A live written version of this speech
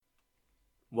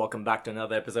Welcome back to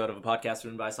another episode of a podcast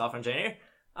written by a software engineer.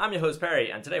 I'm your host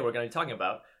Perry, and today we're going to be talking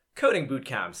about coding boot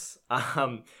camps. It's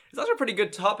actually a pretty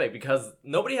good topic because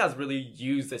nobody has really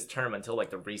used this term until like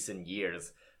the recent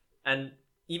years, and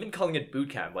even calling it boot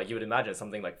camp, like you would imagine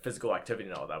something like physical activity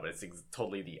and all that, but it's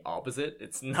totally the opposite.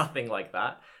 It's nothing like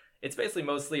that. It's basically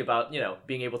mostly about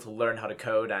being able to learn how to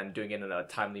code and doing it in a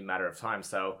timely matter of time.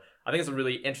 So I think it's a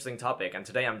really interesting topic, and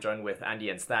today I'm joined with Andy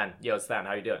and Stan. Yo, Stan,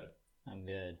 how you doing? I'm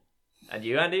good. And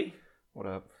you, Andy? What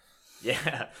up?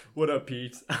 Yeah, what up,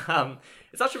 Pete?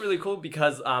 It's actually really cool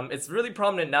because it's really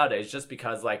prominent nowadays just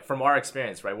because, like, from our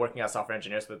experience, right, working as software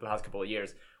engineers for the past couple of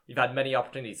years, we've had many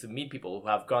opportunities to meet people who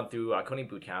have gone through coding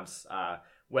boot camps,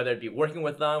 whether it be working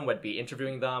with them, whether it be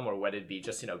interviewing them, or whether it be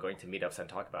just, going to meetups and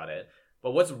talk about it.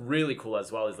 But what's really cool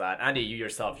as well is that, Andy, you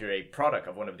yourself, you're a product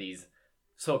of one of these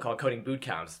so-called coding boot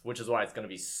camps, which is why it's going to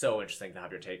be so interesting to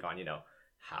have your take on,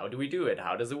 how do we do it?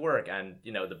 How does it work? And,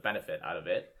 the benefit out of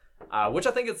it. Which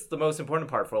I think is the most important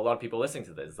part for a lot of people listening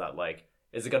to this, that, like,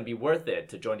 is it going to be worth it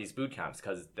to join these boot camps?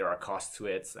 Because there are costs to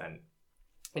it and,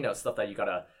 stuff that you got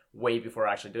to weigh before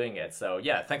actually doing it. So,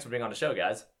 yeah, thanks for being on the show,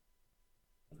 guys.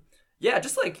 Yeah,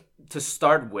 just, like, to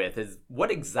start with is what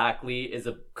exactly is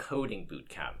a coding boot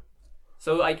camp?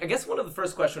 So, I guess one of the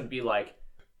first questions would be, like,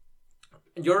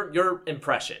 your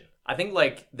impression. I think,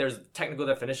 like, there's a technical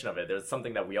definition of it. There's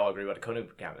something that we all agree what a coding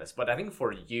boot camp is. But I think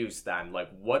for you, Stan, like,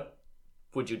 what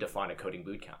would you define a coding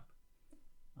boot camp?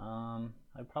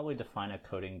 I'd probably define a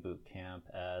coding boot camp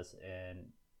as an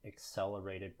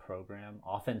accelerated program,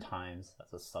 oftentimes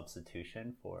as a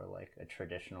substitution for, like, a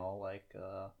traditional, like,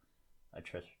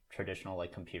 traditional,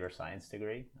 like, computer science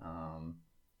degree.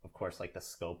 Of course, like, the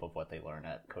scope of what they learn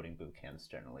at coding boot camps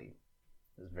generally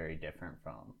is very different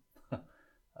from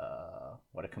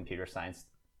what a computer science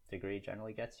degree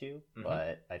generally gets you. Mm-hmm.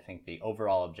 But I think the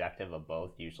overall objective of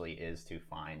both usually is to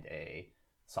find a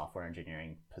software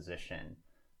engineering position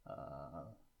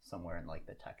somewhere in, like,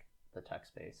 the tech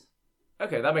space.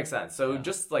 Okay, that makes sense. So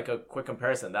just like a quick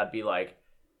comparison, that'd be like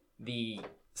the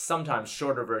sometimes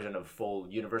shorter version of full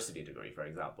university degree, for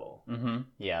example. Mm-hmm.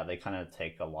 Yeah, they kind of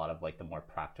take a lot of, like, the more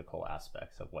practical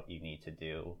aspects of what you need to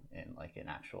do in, like, an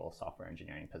actual software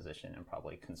engineering position and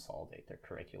probably consolidate their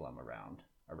curriculum around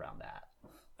that.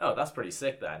 Oh, that's pretty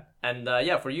sick then. And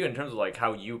for you, in terms of, like,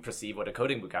 how you perceive what a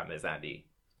coding bootcamp is, Andy?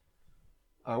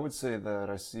 I would say that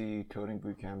I see coding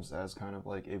boot camps as kind of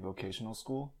like a vocational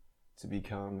school to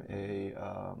become a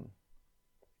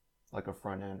like a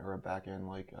front end or a back end,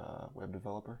 like web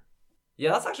developer.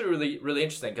 Yeah, that's actually really, really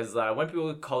interesting because when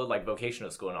people call it, like,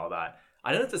 vocational school and all that,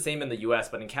 I know it's the same in the US,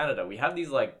 but in Canada, we have these,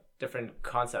 like, different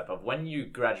concept of when you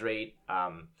graduate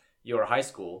your high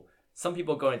school, some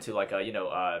people go into, like, a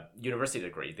university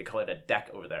degree. They call it a DEC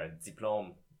over there,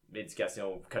 Diplôme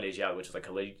d'Éducation Collégiale, which is a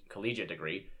collegiate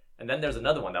degree. And then there's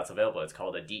another one that's available. It's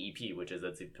called a DEP, which is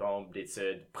a Diplôme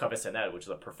d'études professionnelles, which is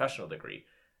a professional degree.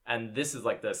 And this is,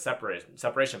 like, the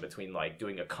separation between, like,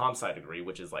 doing a comp sci degree,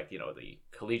 which is, like, the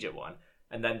collegiate one,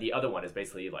 and then the other one is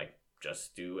basically, like,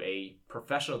 just do a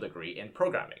professional degree in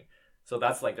programming. So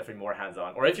that's, like, definitely more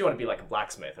hands-on. Or if you want to be, like, a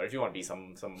blacksmith, or if you want to be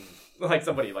some like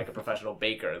somebody like a professional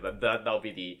baker, that'll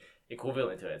be the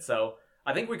equivalent to it. So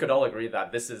I think we could all agree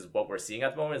that this is what we're seeing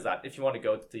at the moment, is that if you want to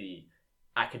go to the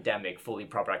fully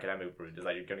proper academic route, is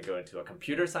that you're going to go into a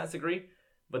computer science degree.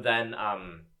 But then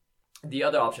the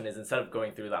other option is, instead of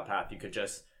going through that path, you could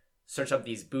just search up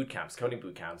these boot camps, coding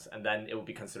boot camps, and then it will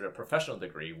be considered a professional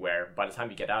degree where by the time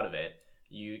you get out of it,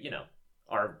 you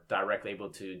are directly able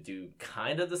to do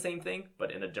kind of the same thing,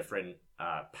 but in a different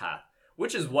path.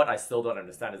 Which is what I still don't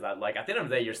understand, is that, like, at the end of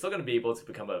the day, you're still going to be able to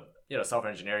become a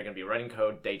software engineer. You're going to be writing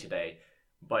code day to day,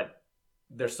 but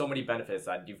there's so many benefits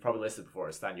that you've probably listed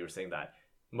before. Stan, you were saying that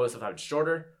most of the time it's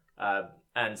shorter,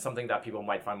 and something that people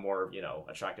might find more,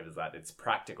 attractive is that it's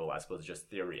practical as opposed to just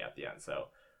theory at the end. So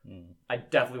I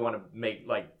definitely want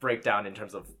to break down in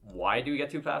terms of why do we get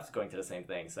two paths going to the same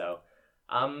thing. So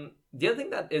the other thing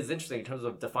that is interesting in terms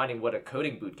of defining what a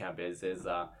coding bootcamp is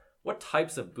what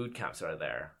types of boot camps are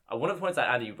there? One of the points that,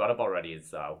 Andy, you brought up already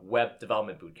is web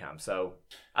development boot camp. So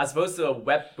as opposed to a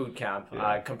web boot camp,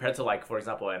 compared to, like, for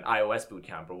example, an iOS boot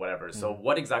camp or whatever. Mm-hmm. So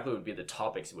what exactly would be the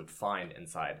topics you would find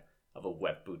inside of a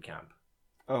web boot camp?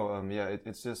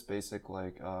 It's just basic,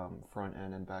 like, front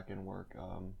end and back end work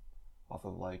off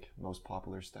of, like, most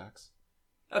popular stacks.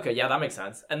 Okay, yeah, that makes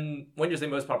sense. And when you say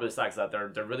most popular stacks, that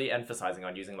they're really emphasizing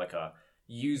on using, like, a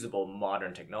usable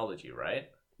modern technology, right?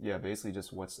 Yeah, basically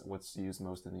just what's used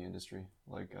most in the industry,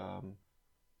 like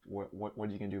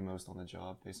what you can do most on the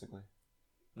job, basically.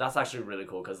 That's actually really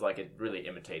cool because, like, it really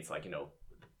imitates, like,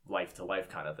 life to life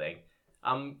kind of thing.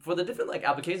 For the different like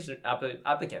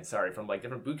applicants, sorry, from like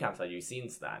different boot camps that you've seen,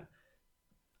 Stan,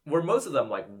 were most of them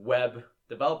like web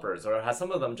developers, or has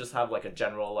some of them just have like a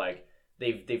general like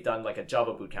they've done like a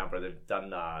Java boot camp, or they've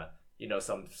done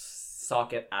some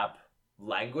socket app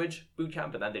language boot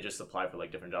camp, and then they just apply for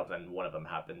like different jobs, and one of them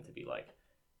happened to be like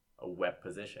a web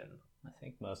position? I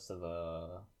think most of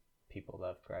the people that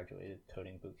have graduated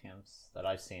coding boot camps that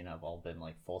I've seen have all been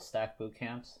like full stack boot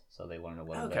camps. So they learn a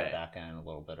little bit of back end, a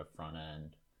little bit of front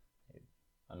end.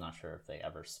 I'm not sure if they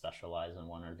ever specialize in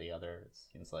one or the other. It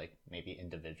seems like maybe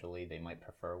individually they might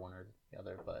prefer one or the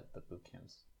other, but the boot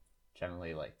camps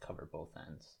generally like cover both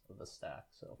ends of the stack,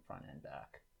 so front and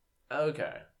back.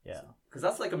 Okay. Yeah. Because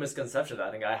that's like a misconception that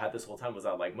I think I had this whole time, was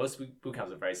that like most boot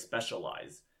camps are very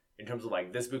specialized in terms of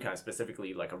like this boot camp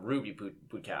specifically like a Ruby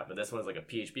boot camp, and this one's like a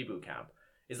PHP boot camp.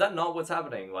 Is that not what's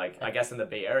happening, like, I guess in the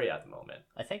Bay Area at the moment?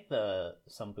 I think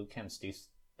some boot camps do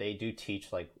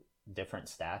teach like different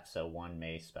stacks, so one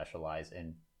may specialize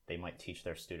in, they might teach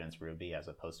their students Ruby as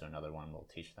opposed to another one will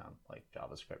teach them like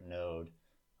JavaScript, Node.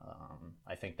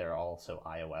 I think there are also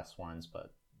iOS ones,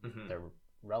 but they're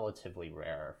relatively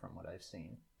rare from what I've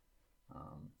seen.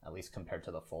 At least compared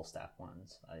to the full stack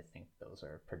ones, I think those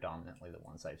are predominantly the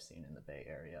ones I've seen in the Bay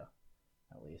Area,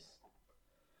 at least.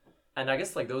 And I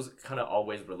guess like those kind of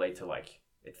always relate to like,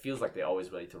 it feels like they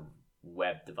always relate to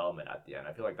web development at the end.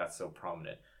 I feel like that's so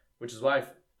prominent, which is why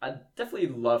I'd definitely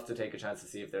love to take a chance to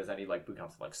see if there's any like boot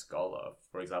camps like Scala,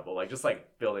 for example, like just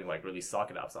like building like really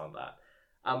socket apps on that.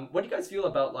 What do you guys feel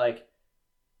about like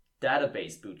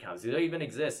database boot camps? Do they even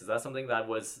exist? Is that something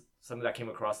that came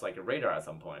across like your radar at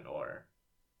some point, or?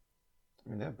 I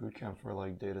mean, they have boot camps for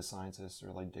like data scientists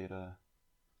or like data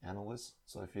analysts,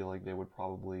 so I feel like they would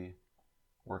probably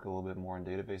work a little bit more on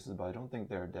databases, but I don't think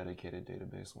they're dedicated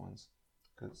database ones.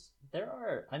 Because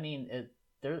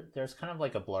there's kind of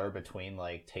like a blur between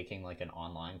like taking like an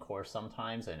online course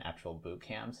sometimes and actual boot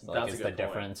camps. Like, that's is a the good point.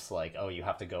 difference like, oh, you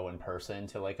have to go in person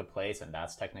to like a place and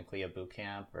that's technically a boot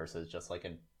camp versus just like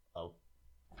a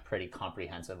pretty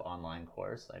comprehensive online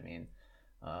course? I mean,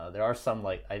 there are some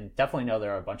like, I definitely know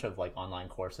there are a bunch of like online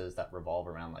courses that revolve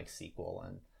around like SQL,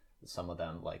 and some of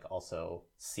them like also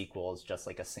SQL is just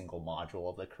like a single module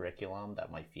of the curriculum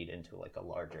that might feed into like a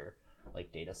larger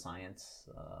like data science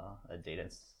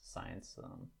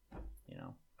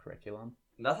curriculum.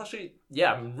 That's actually,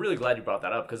 yeah, I'm really glad you brought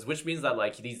that up, because which means that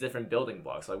like these different building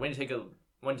blocks, like when you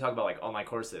talk about like online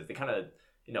courses, they kind of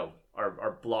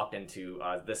are blocked into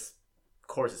this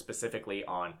course is specifically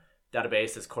on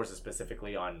database, this course is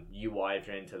specifically on UI if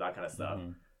you're into that kind of stuff.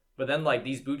 But then like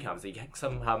these boot camps, they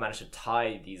somehow manage to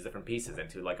tie these different pieces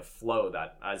into like a flow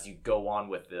that as you go on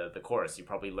with the course, you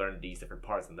probably learn these different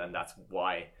parts, and then that's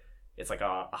why it's like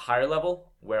a higher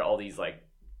level where all these like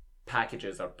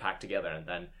packages are packed together, and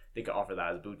then they can offer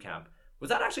that as boot camp. Was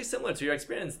that actually similar to your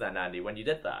experience then, Andy, when you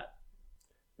did that?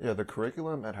 Yeah, the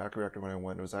curriculum at Hacker Reactor when I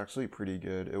went was actually pretty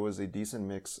good. It was a decent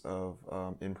mix of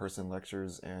in-person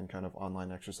lectures and kind of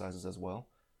online exercises as well.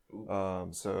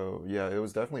 So yeah, it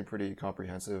was definitely pretty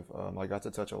comprehensive. I got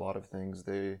to touch a lot of things.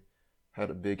 They had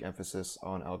a big emphasis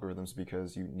on algorithms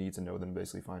because you need to know them to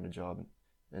basically find a job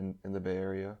in the Bay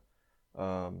Area.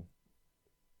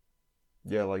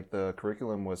 Yeah, like the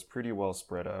curriculum was pretty well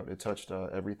spread out. It touched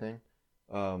everything,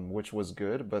 which was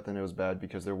good, but then it was bad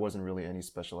because there wasn't really any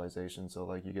specialization. So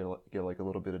like you get like a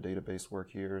little bit of database work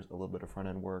here, a little bit of front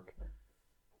end work,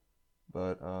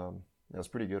 but it was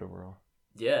pretty good overall.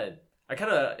 Yeah, I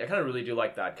kind of really do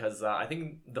like that, because I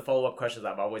think the follow-up questions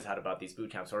I've always had about these boot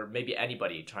camps, or maybe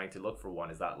anybody trying to look for one,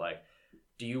 is that like,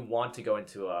 do you want to go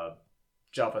into a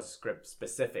JavaScript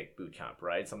specific boot camp,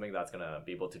 right? Something that's gonna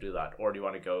be able to do that, or do you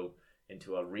want to go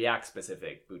into a React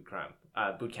specific boot camp,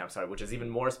 which is even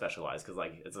more specialized, because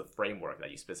like it's a framework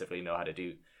that you specifically know how to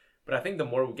do. But I think the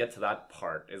more we get to that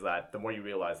part, is that the more you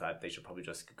realize that they should probably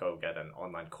just go get an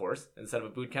online course instead of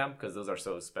a boot camp, because those are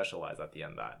so specialized at the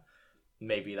end that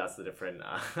maybe that's the different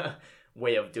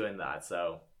way of doing that.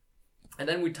 So, and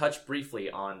then we touched briefly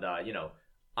on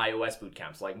iOS boot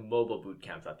camps, like mobile boot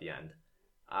camps at the end.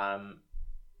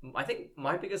 I think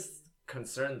my biggest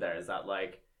concern there is that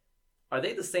like, are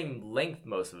they the same length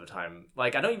most of the time?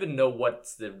 Like, I don't even know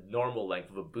what's the normal length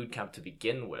of a boot camp to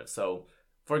begin with. So,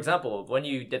 for example, when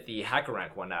you did the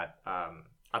HackerRank one at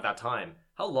that time,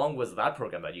 how long was that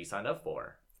program that you signed up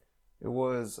for? It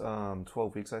was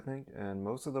 12 weeks, I think, and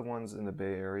most of the ones in the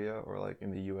Bay Area or like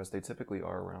in the US, they typically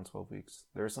are around 12 weeks.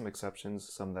 There are some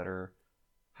exceptions, some that are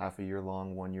half a year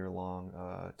long, 1 year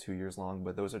long, 2 years long,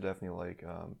 but those are definitely like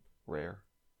rare.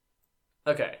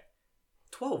 Okay,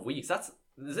 12 weeks. That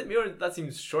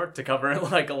seems short to cover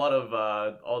like a lot of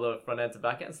all the front end to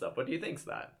back end stuff. What do you think's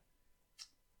that?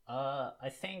 I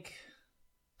think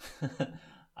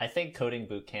I think coding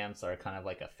boot camps are kind of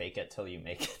like a fake it till you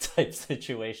make it type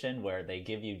situation where they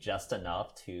give you just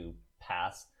enough to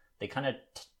pass. They kind of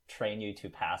train you to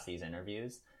pass these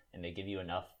interviews, and they give you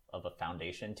enough of a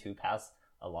foundation to pass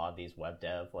a lot of these web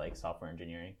dev, like software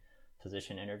engineering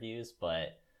position interviews.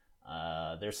 But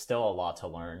there's still a lot to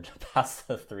learn past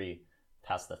the 3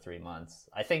 months.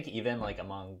 I think even like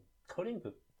among coding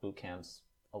boot camps,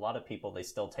 a lot of people, they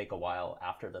still take a while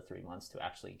after the 3 months to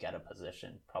actually get a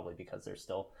position, probably because they're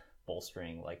still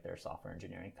bolstering like their software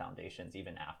engineering foundations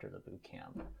even after the boot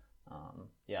camp.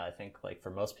 Yeah, I think like for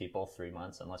most people, 3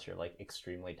 months, unless you're like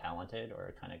extremely talented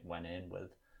or kind of went in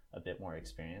with a bit more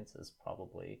experience, is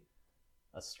probably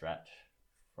a stretch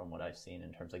from what I've seen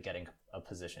in terms of getting a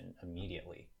position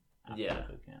immediately after the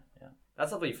boot camp. Yeah.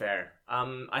 That's definitely fair.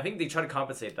 I think they try to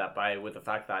compensate that with the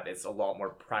fact that it's a lot more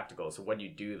practical. So when you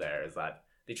do there is that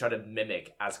they try to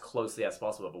mimic as closely as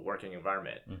possible of a working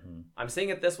environment. Mm-hmm. I'm saying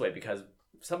it this way because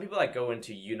some people that go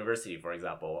into university, for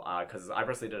example, because I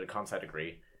personally did a comp sci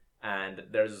degree, and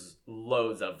there's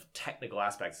loads of technical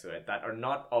aspects to it that are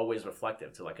not always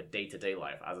reflective to like a day-to-day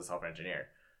life as a software engineer.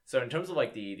 So in terms of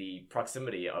like the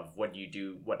proximity of what you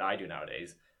do, what I do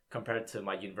nowadays, compared to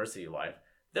my university life,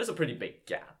 there's a pretty big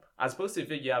gap. As opposed to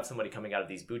if you have somebody coming out of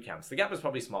these boot camps, the gap is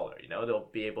probably smaller. You know, they'll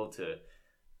be able to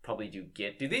probably do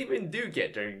Git. Do they even do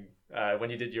Git during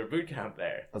when you did your boot camp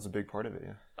there? That's a big part of it,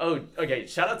 yeah. Oh, okay.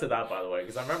 Shout out to that, by the way,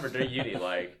 because I remember during uni,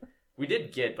 like we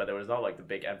did Git, but there was not like the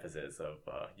big emphasis of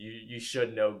you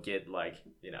should know Git like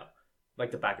like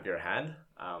the back of your hand.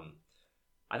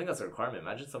 I think that's a requirement.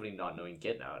 Imagine somebody not knowing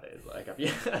Git nowadays. Like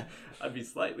I'd be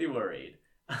slightly worried.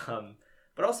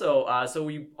 But also, so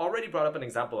we already brought up an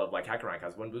example of like HackerRank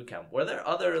as one bootcamp. Were there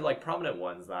other like prominent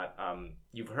ones that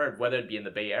you've heard, whether it be in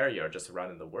the Bay Area or just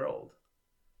around in the world?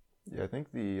 Yeah, I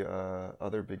think the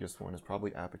other biggest one is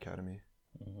probably App Academy.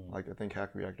 Mm-hmm. Like I think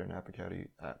Hack Reactor and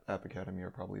App Academy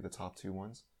are probably the top two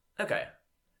ones. Okay.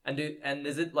 And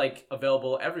is it like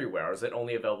available everywhere, or is it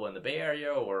only available in the Bay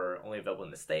Area, or only available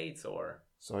in the States, or?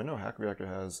 So I know Hack Reactor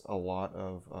has a lot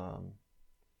of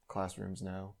classrooms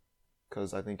now,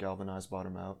 because I think Galvanize bought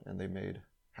them out, and they made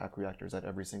Hack Reactors at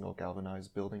every single Galvanize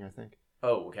building, I think.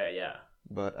 Oh, okay, yeah.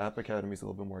 But App Academy is a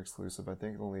little bit more exclusive. I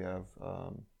think they only have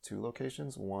 2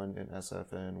 locations, one in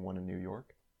SF and one in New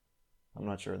York. I'm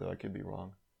not sure, though. I could be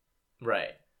wrong. Right.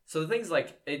 So the thing's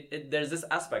like, there's this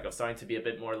aspect of starting to be a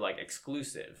bit more like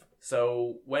exclusive.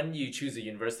 So when you choose a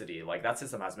university, like that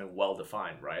system has been well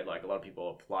defined, right? Like a lot of people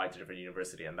apply to different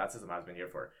university, and that system has been here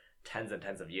for tens and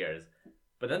tens of years.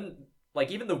 But then,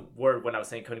 like even the word when I was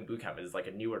saying coding bootcamp is like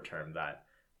a newer term that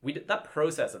that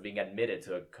process of being admitted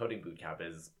to a coding bootcamp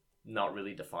is not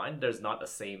really defined. There's not the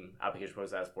same application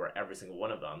process for every single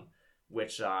one of them,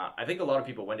 which I think a lot of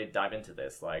people, when they dive into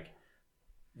this, like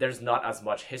there's not as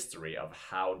much history of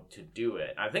how to do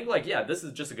it. I think like, yeah, this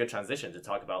is just a good transition to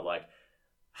talk about like,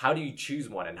 how do you choose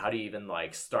one and how do you even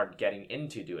like start getting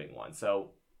into doing one?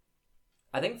 So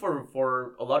I think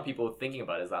for a lot of people thinking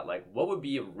about it is that like, what would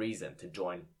be a reason to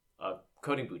join a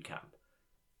coding bootcamp?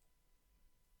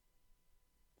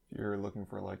 You're looking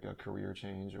for like a career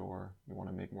change or you want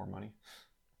to make more money?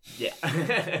 Yeah.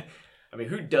 I mean,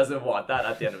 who doesn't want that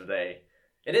at the end of the day?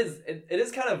 It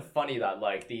is kind of funny that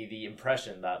like the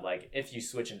impression that like if you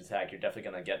switch into tech, you're definitely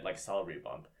gonna get like a salary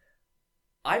bump.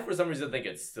 I for some reason think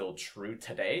it's still true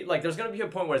today. Like there's gonna be a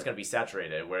point where it's gonna be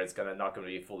saturated, where it's not gonna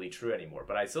be fully true anymore.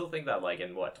 But I still think that like in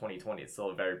 2020, it's still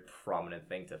a very prominent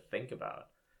thing to think about.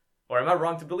 Or am I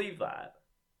wrong to believe that?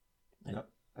 No,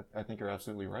 I think you're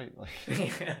absolutely right. Like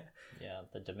Yeah,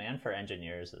 the demand for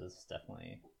engineers is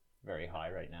definitely very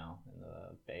high right now in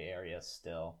the Bay Area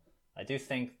still. I do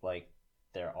think like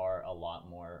there are a lot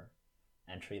more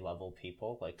entry-level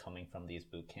people like coming from these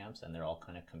boot camps, and they're all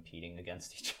kind of competing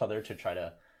against each other to try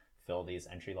to fill these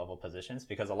entry-level positions,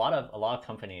 because a lot of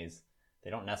companies,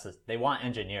 they want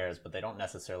engineers, but they don't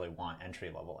necessarily want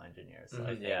entry-level engineers. So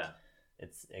I think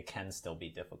it can still be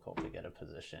difficult to get a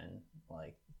position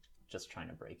like just trying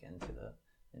to break into the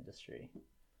industry.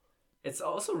 It's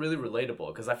also really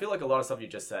relatable because I feel like a lot of stuff you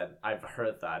just said, I've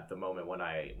heard that the moment when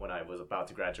I was about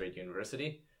to graduate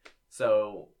university.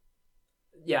 So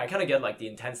yeah, I kind of get like the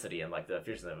intensity and like the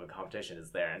fierceness of the competition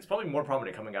is there. And it's probably more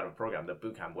prominent coming out of a program, the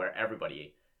bootcamp, where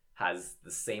everybody has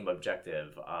the same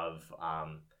objective of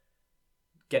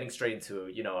getting straight into,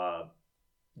 a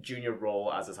junior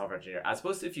role as a software engineer. As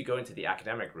opposed to if you go into the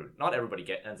academic route, not everybody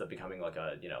ends up becoming like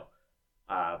a,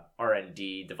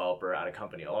 R&D developer at a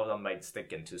company. A lot of them might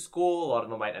stick into school. A lot of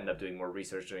them might end up doing more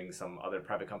research, doing some other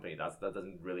private company that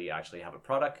doesn't really actually have a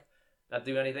product that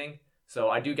do anything. So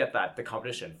I do get that the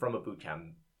competition from a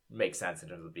bootcamp makes sense in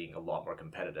terms of being a lot more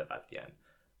competitive at the end.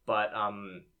 But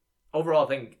overall, I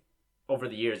think over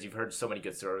the years you've heard so many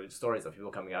good stories of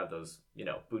people coming out of those,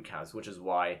 boot camps, which is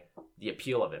why the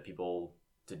appeal of it, people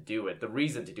to do it, the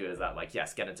reason to do it is that, like,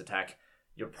 yes, get into tech,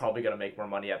 you're probably going to make more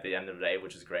money at the end of the day,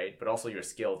 which is great, but also your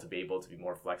skill to be able to be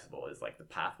more flexible is like the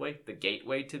pathway, the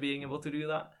gateway to being able to do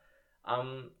that.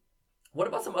 What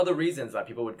about some other reasons that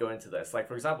people would go into this? Like,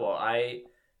 for example,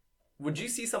 would you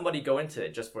see somebody go into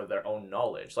it just for their own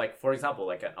knowledge? Like, for example,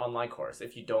 like an online course,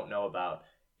 if you don't know about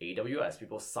AWS,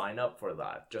 people sign up for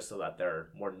that just so that they're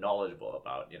more knowledgeable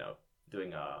about,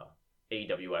 doing a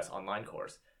AWS online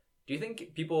course. Do you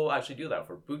think people actually do that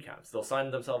for boot camps? They'll sign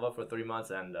themselves up for 3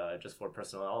 months and just for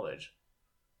personal knowledge.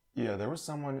 Yeah, there was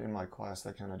someone in my class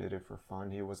that kind of did it for fun.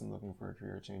 He wasn't looking for a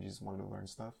career change. He just wanted to learn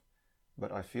stuff.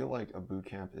 But I feel like a boot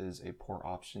camp is a poor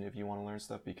option if you want to learn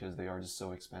stuff because they are just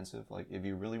so expensive. Like, if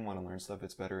you really want to learn stuff,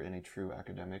 it's better in a true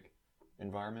academic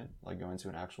environment, like going to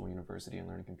an actual university and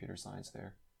learning computer science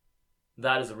there.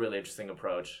 That is a really interesting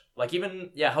approach. Like,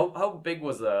 even, how big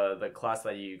was the class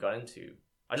that you got into?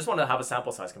 I just want to have a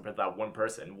sample size compared to that one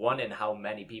person. One in how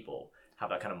many people have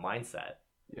that kind of mindset.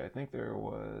 Yeah, I think there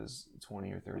was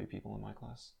 20 or 30 people in my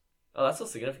class. Oh, that's so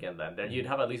significant then. Then you'd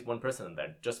have at least one person in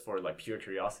there just for like pure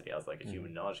curiosity as like a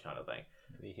human knowledge kind of thing.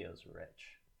 Maybe he was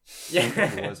rich.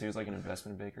 Yeah. He was like an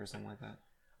investment banker or something like that.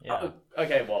 Yeah.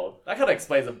 Okay, well, that kind of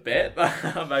explains a bit.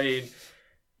 I mean,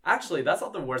 actually, that's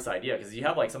not the worst idea because you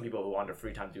have like some people who want their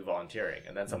free time to do volunteering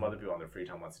and then some other people on their free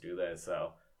time wants to do this.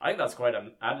 So I think that's quite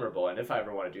admirable, and if I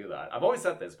ever want to do that, I've always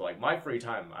said this, but like my free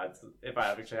time, if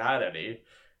I actually had any,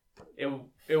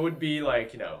 it would be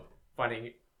like,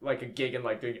 finding like a gig and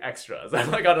like doing extras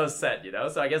like on a set,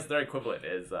 So I guess their equivalent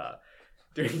is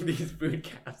doing these boot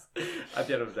camps at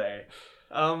the end of the day.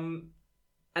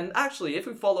 And actually, if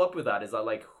we follow up with that, is that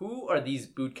like, who are these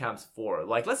boot camps for?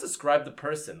 Like, let's describe the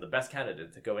person, the best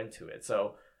candidate to go into it.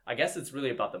 So I guess it's really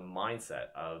about the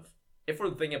mindset of, if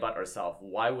we're thinking about ourselves,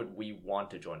 why would we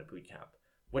want to join a boot camp?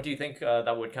 What do you think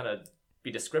that would kind of be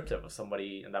descriptive of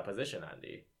somebody in that position,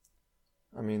 Andy?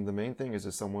 I mean, the main thing is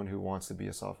just someone who wants to be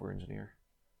a software engineer.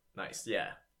 Nice, yeah.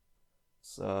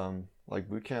 So, like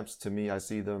boot camps, to me, I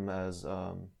see them as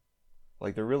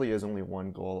like there really is only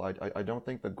one goal. I don't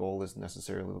think the goal is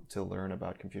necessarily to learn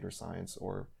about computer science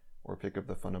or pick up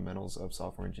the fundamentals of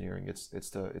software engineering. It's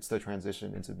to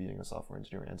transition into being a software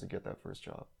engineer and to get that first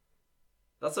job.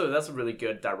 That's a really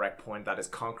good direct point that is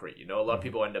concrete. A lot of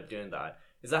people end up doing that.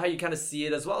 Is that how you kind of see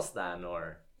it as well, Stan?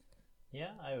 Or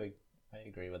yeah, I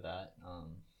agree with that.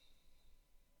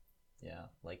 Yeah,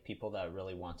 like people that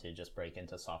really want to just break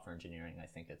into software engineering, I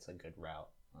think it's a good route.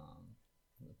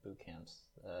 The boot camps,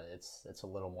 it's a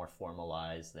little more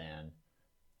formalized than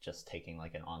just taking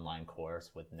like an online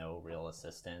course with no real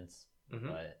assistance. Mm-hmm.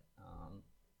 But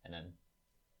and then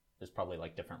there's probably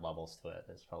like different levels to it.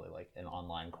 There's probably like an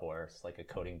online course, like a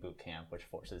coding boot camp, which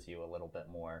forces you a little bit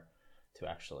more to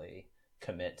actually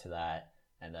commit to that.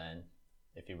 And then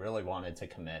if you really wanted to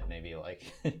commit, maybe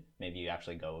you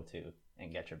actually go to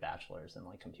and get your bachelor's in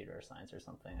like computer science or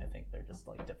something. I think they're just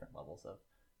like different levels of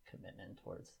commitment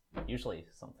towards usually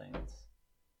something that's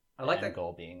I like that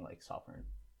goal being like software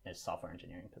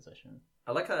engineering position.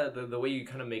 I like the way you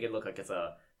kind of make it look like it's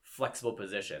a flexible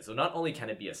position. So not only can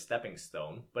it be a stepping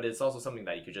stone, but it's also something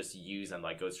that you could just use and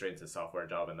like go straight into a software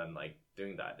job and then like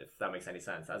doing that, if that makes any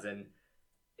sense. As in,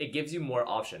 it gives you more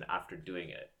option after doing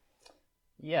it.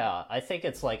 Yeah, I think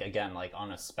it's like, again, like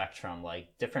on a spectrum,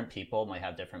 like different people might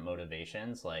have different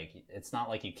motivations. Like it's not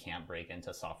like you can't break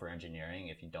into software engineering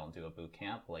if you don't do a boot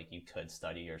camp. Like you could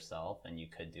study yourself and you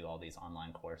could do all these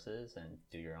online courses and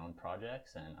do your own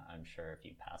projects. And I'm sure if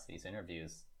you pass these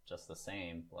interviews just the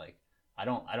same, like I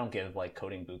don't give like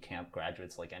coding boot camp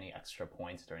graduates like any extra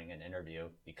points during an interview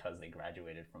because they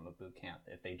graduated from a boot camp.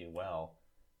 If they do well,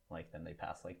 like then they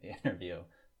pass like the interview,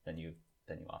 then you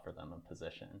offer them a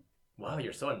position. Wow,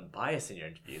 you're so unbiased in your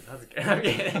interviews. That's good. I'm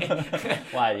kidding.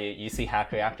 Why? You see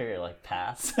Hack Reactor, you're like,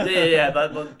 pass? Yeah.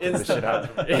 That instant pass.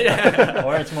 Yeah.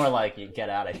 Or it's more like, you get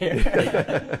out of here.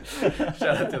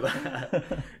 Shout out to that.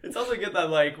 It's also good that,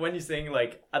 like, when you're saying,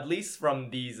 like, at least from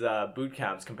these boot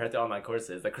camps compared to online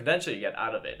courses, the credential you get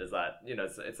out of it is that,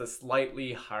 it's a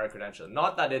slightly higher credential.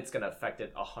 Not that it's going to affect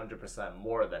it 100%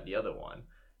 more than the other one,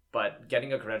 but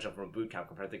getting a credential from a boot camp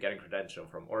compared to getting a credential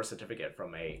or a certificate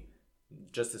from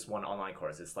just this one online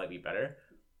course is slightly better.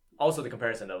 Also, the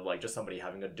comparison of like just somebody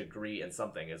having a degree in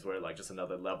something is where like just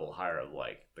another level higher of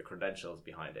like the credentials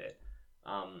behind it.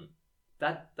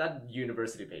 That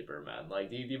university paper, man, like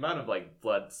the amount of like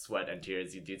blood, sweat, and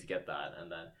tears you do to get that,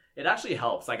 and then it actually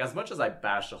helps. Like as much as I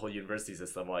bash the whole university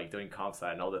system, like doing comp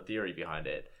sci and all the theory behind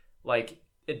it, like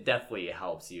it definitely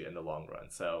helps you in the long run.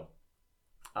 So,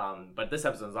 but this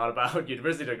episode is not about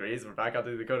university degrees. We're back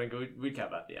onto the coding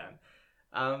bootcamp at the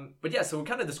end. But yeah, so we're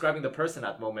kind of describing the person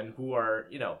at the moment who are,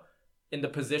 in the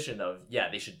position of, yeah,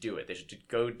 they should do it. They should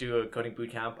go do a coding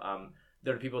bootcamp.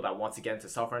 There are people that want to get into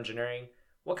software engineering.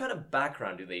 What kind of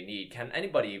background do they need? Can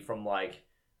anybody from like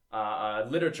a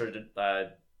literature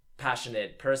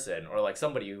passionate person, or like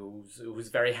somebody who's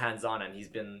very hands-on and he's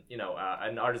been,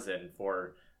 an artisan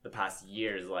for the past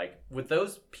years, like would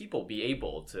those people be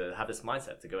able to have this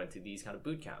mindset to go into these kind of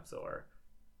boot camps? Or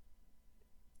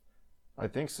I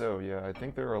think so, yeah. I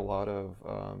think there are a lot of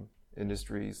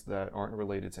industries that aren't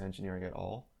related to engineering at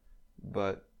all,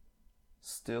 but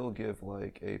still give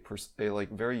like a like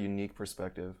very unique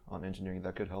perspective on engineering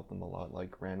that could help them a lot.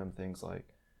 Like random things like,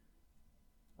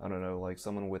 I don't know, like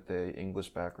someone with a English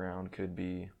background could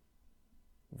be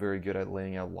very good at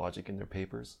laying out logic in their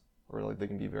papers, or like they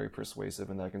can be very persuasive,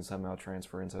 and that can somehow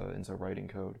transfer into writing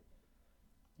code.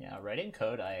 Yeah, writing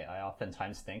code, I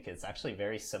oftentimes think it's actually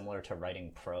very similar to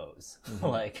writing prose.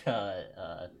 Like,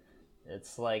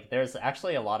 it's like there's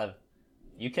actually a lot of,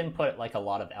 you can put like a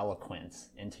lot of eloquence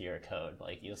into your code.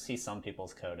 Like you'll see some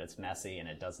people's code, it's messy and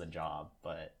it does the job,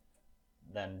 but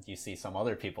then you see some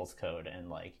other people's code and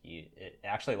like it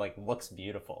actually like looks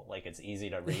beautiful, like it's easy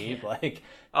to read. Like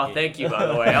thank you, by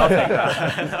the way, I'll take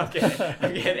that.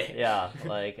 I'm kidding. Yeah,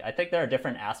 like I think there are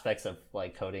different aspects of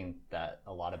like coding that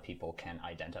a lot of people can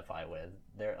identify with.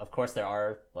 There of course there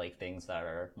are like things that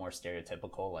are more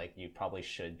stereotypical, like you probably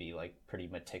should be like pretty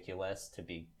meticulous to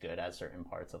be good at certain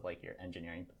parts of like your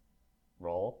engineering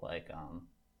role, like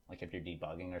if you're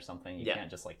debugging or something, you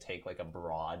can't just like take like a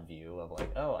broad view of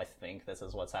like, oh, I think this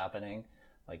is what's happening.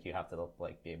 Like you have to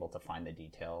like be able to find the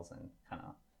details and kind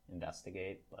of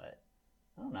investigate. But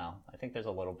I don't know. I think there's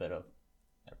a little bit of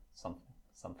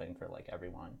something for like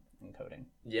everyone in coding.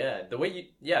 Yeah, the way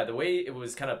it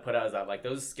was kind of put out is that like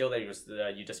those skills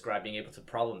that you described, being able to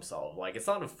problem solve, like it's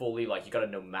not a fully like you got to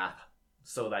know math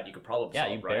so that you could problem solve.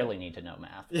 Yeah, you right? barely need to know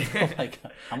math. Like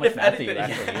how much math do you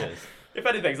actually use? If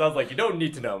anything, sounds like you don't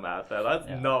need to know math. That's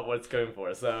not what it's going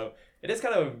for. So it is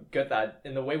kind of good that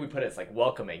in the way we put it, it's like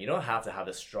welcoming. You don't have to have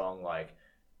a strong like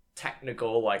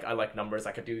technical, like I like numbers,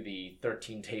 I could do the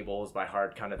 13 tables by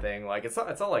heart kind of thing. Like it's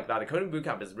not like that. The coding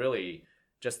bootcamp is really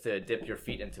just to dip your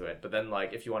feet into it. But then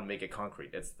like if you want to make it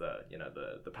concrete, it's the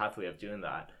the pathway of doing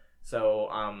that. So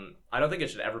I don't think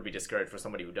it should ever be discouraged for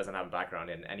somebody who doesn't have a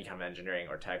background in any kind of engineering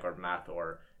or tech or math,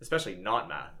 or especially not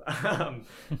math,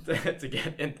 to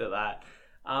get into that.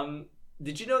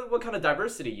 Did you know what kind of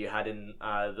diversity you had in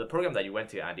the program that you went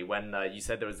to, Andy, when you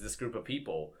said there was this group of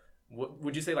people?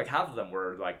 Would you say like half of them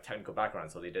were like technical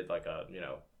backgrounds, so they did like a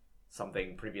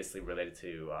something previously related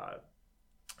to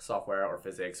software or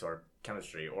physics or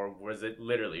chemistry, or was it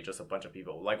literally just a bunch of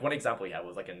people? Like one example you had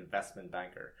was like an investment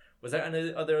banker. Was there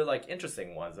any other like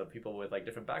interesting ones of people with like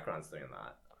different backgrounds doing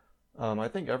that? I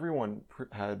think everyone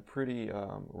had pretty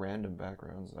random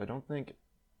backgrounds. I don't think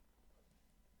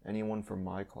anyone from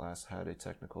my class had a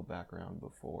technical background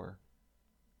before,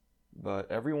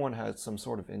 but everyone had some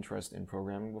sort of interest in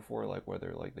programming before, like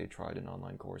whether like they tried an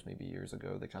online course maybe years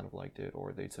ago, they kind of liked it,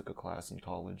 or they took a class in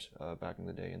college back in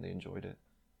the day and they enjoyed it.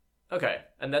 Okay,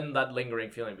 and then that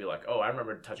lingering feeling be like, oh, I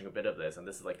remember touching a bit of this, and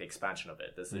this is like the expansion of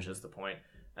it. This is just the point.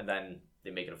 And then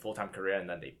they make it a full-time career, and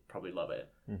then they probably love it.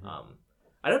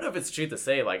 I don't know if it's true to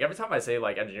say, like, every time I say,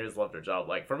 like, engineers love their job,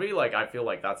 like, for me, like, I feel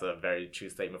like that's a very true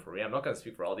statement for me. I'm not going to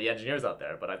speak for all the engineers out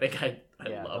there, but I think I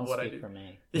love what I do. For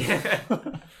me. Yeah.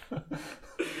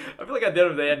 I feel like at the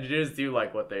end of the day, engineers do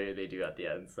like what they do at the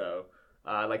end, so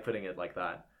I like putting it like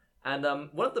that. And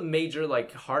one of the major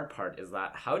like hard part is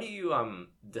that how do you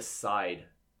decide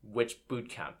which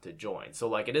bootcamp to join? So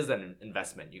like it is an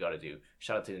investment you got to do.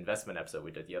 Shout out to the investment episode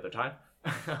we did the other time.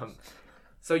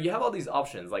 So you have all these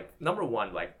options. Like number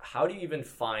one, like how do you even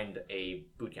find a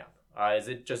bootcamp? Is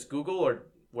it just Google or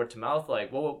word to mouth?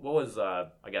 Like what was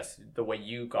I guess the way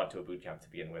you got to a bootcamp to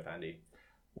begin with, Andy?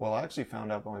 Well, I actually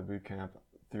found out about my bootcamp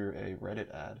through a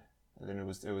Reddit ad, and then it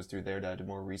was through there that I did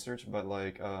more research. But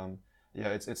like yeah,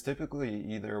 it's typically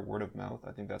either word of mouth.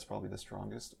 I think that's probably the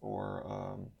strongest,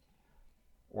 or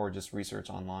just research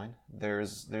online.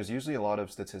 There's usually a lot of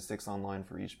statistics online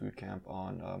for each bootcamp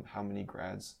on how many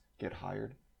grads get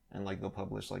hired, and like they'll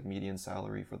publish like median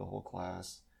salary for the whole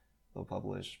class. They'll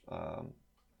publish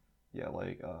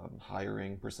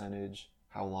hiring percentage,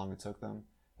 how long it took them,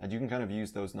 and you can kind of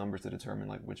use those numbers to determine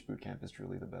like which bootcamp is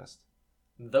truly the best.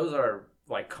 Those are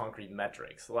like concrete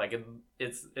metrics. Like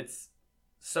it's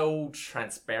so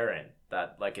transparent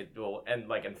that like it will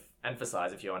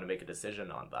emphasize if you want to make a decision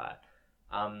on that.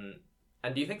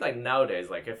 And do you think like nowadays,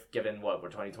 like if given what we're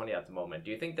 2020 at the moment,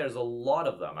 do you think there's a lot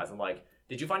of them? As in like,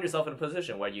 did you find yourself in a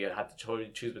position where you had to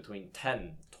choose between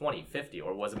 10, 20, 50,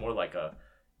 or was it more like a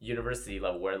university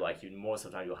level where like you most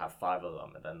of the time you'll have 5 of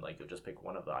them and then like you'll just pick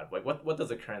one of that? Like what does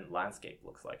the current landscape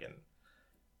looks like in?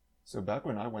 So back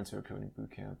when I went to a coding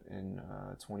boot camp in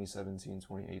 2017,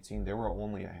 2018, there were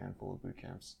only a handful of boot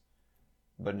camps.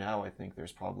 But now I think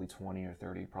there's probably 20 or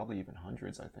 30, probably even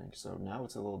hundreds, I think. So now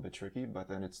it's a little bit tricky, but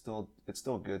then it's still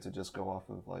good to just go off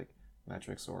of like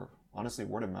metrics, or honestly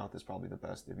word of mouth is probably the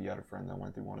best. If you had a friend that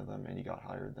went through one of them and you got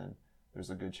hired, then there's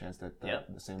a good chance that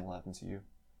the same will happen to you.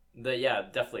 Yeah,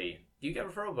 definitely. Do you get a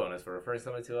referral bonus for referring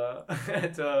someone to a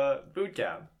to a boot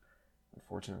camp?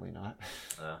 Unfortunately not.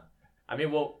 I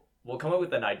mean, we'll come up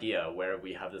with an idea where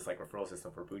we have this like referral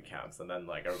system for boot camps, and then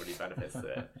like everybody benefits to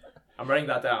it. I'm writing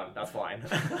that down. That's fine.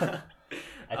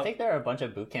 I think there are a bunch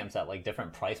of boot camps at like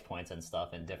different price points and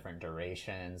stuff and different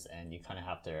durations, and you kind of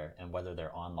have to, and whether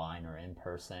they're online or in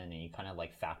person, and you kind of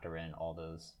like factor in all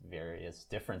those various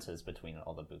differences between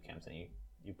all the boot camps, and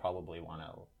you probably want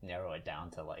to narrow it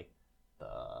down to like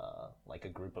a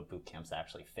group of boot camps that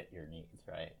actually fit your needs,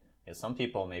 right? Because some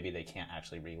people, maybe they can't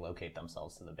actually relocate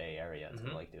themselves to the Bay Area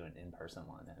to like do an in-person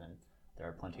one, and then there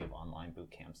are plenty of online boot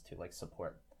camps to like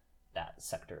support that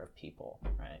sector of people,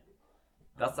 right?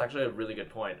 That's actually a really good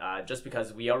point. Just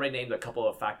because we already named a couple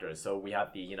of factors, so we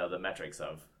have the metrics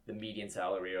of the median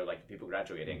salary or like people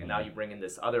graduating, and now you bring in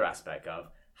this other aspect of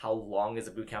how long is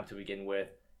a boot camp to begin with,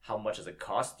 how much does it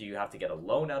cost? Do you have to get a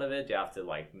loan out of it? Do you have to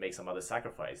like make some other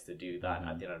sacrifice to do that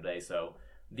at the end of the day? So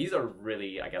these are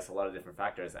really, I guess, a lot of different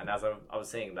factors. And as I was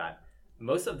saying, that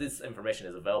most of this information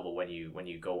is available when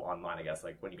you go online, I guess,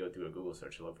 like when you go through a Google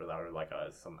search to look for that, or like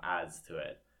some ads to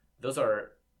it. Those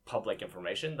are public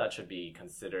information that should be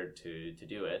considered to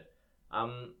do it.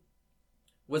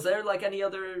 Was there like any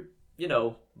other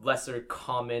lesser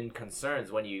common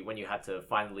concerns when you had to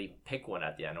finally pick one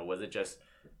at the end, or was it just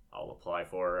I'll apply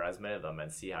for as many of them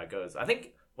and see how it goes? I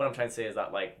think what I'm trying to say is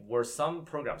that like were some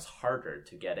programs harder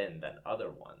to get in than other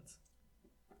ones?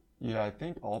 Yeah, I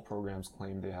think all programs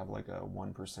claim they have like a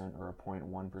 1% or a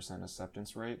 0.1%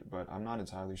 acceptance rate, but I'm not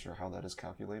entirely sure how that is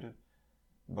calculated.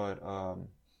 But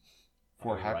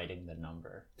for writing the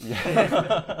number,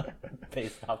 yeah,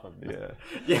 based off of that.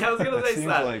 Yeah, I was gonna say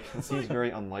that. It seems very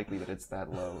unlikely that it's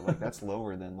that low. Like that's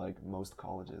lower than like most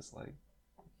colleges, like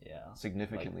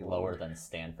significantly like lower than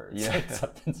Stanford's yeah.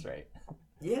 acceptance rate.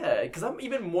 Yeah, because I'm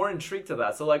even more intrigued to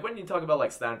that. So like when you talk about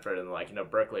like Stanford and like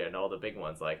Berkeley and all the big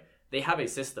ones, like they have a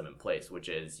system in place, which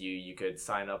is you could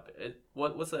sign up.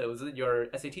 Was it your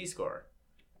SAT score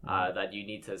that you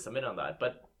need to submit on that?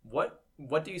 But what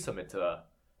do you submit to a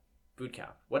boot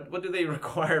camp? What do they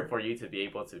require for you to be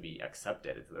able to be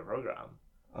accepted into the program?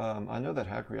 I know that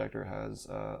Hack Reactor has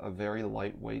a very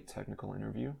lightweight technical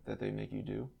interview that they make you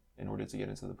do in order to get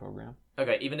into the program.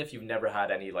 Okay, even if you've never had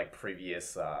any like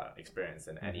previous experience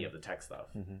in any of the tech stuff.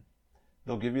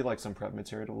 They'll give you like some prep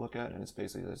material to look at, and it's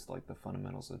basically just like the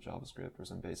fundamentals of JavaScript or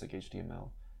some basic HTML.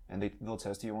 And they'll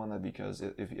test you on that, because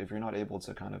if you're not able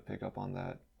to kind of pick up on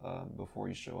that before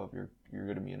you show up, you're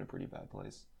going to be in a pretty bad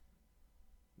place.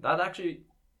 That actually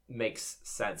makes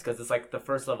sense, because it's like the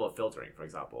first level of filtering, for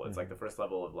example. It's like the first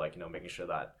level of like making sure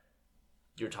that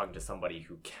you're talking to somebody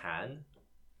who can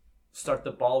start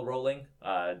the ball rolling,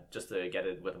 just to get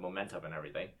it with the momentum and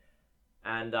everything.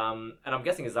 And I'm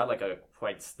guessing, is that like a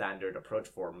quite standard approach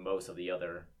for most of the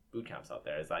other boot camps out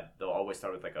there? Is that they'll always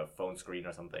start with like a phone screen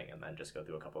or something and then just go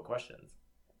through a couple of questions?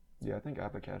 Yeah, I think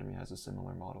App Academy has a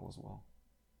similar model as well.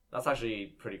 That's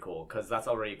actually pretty cool, because that's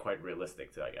already quite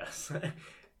realistic to, I guess,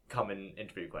 common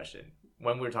interview question.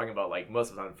 When we're talking about like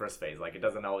most of the time first phase, like it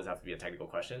doesn't always have to be a technical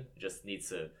question. It just needs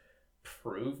to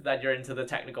prove that you're into the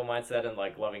technical mindset and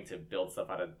like loving to build stuff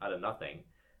out of nothing.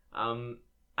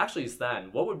 Actually, Stan,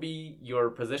 what would be your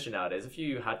position nowadays if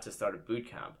you had to start a boot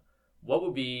camp? What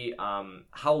would be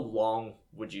how long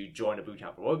would you join a boot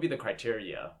camp? What would be the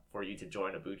criteria for you to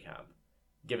join a boot camp,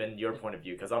 given your point of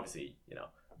view? Because obviously,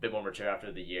 a bit more mature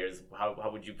after the years.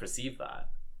 How would you perceive that?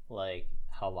 Like,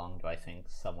 how long do I think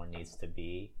someone needs to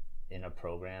be in a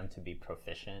program to be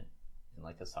proficient in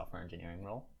like a software engineering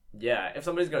role? Yeah, if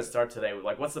somebody's going to start today,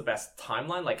 like what's the best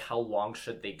timeline? Like how long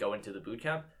should they go into the boot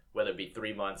camp? Whether it be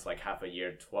 3 months, like half a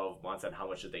year, 12 months, and how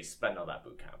much should they spend on that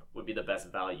boot camp would be the best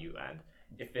value and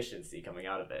efficiency coming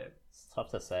out of it. It's tough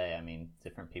to say. I mean,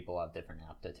 different people have different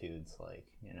aptitudes. Like,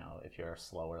 if you're a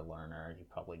slower learner, you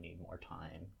probably need more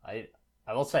time. I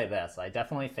will say this, I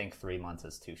definitely think 3 months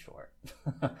is too short.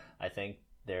 I think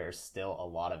there's still a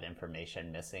lot of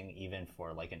information missing, even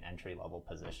for like an entry-level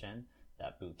position,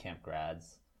 that boot camp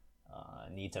grads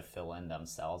need to fill in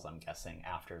themselves, I'm guessing,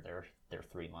 after their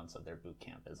 3 months of their boot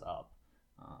camp is up.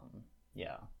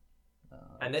 Yeah.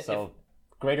 And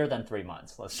greater than 3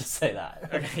 months, let's just say that.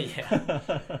 Okay,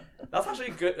 yeah. That's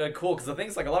actually good, cool, because the thing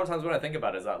is, like, a lot of times what I think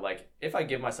about is that, like, if I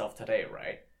give myself today,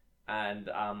 right, and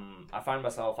I find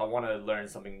myself, I want to learn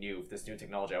something new, this new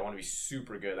technology, I want to be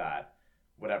super good at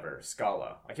whatever,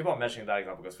 Scala. I keep on mentioning that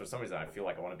example because for some reason I feel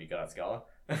like I want to be good at Scala.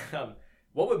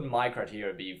 What would my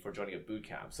criteria be for joining a boot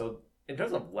camp? So in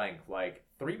terms of length, like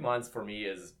 3 months for me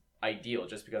is ideal,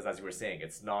 just because, as you were saying,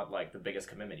 it's not like the biggest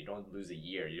commitment. You don't lose a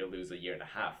year, you lose a year and a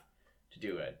half to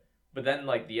do it. But then,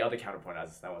 like, the other counterpoint,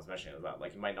 as I was mentioning, is that,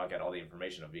 like, you might not get all the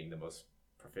information of being the most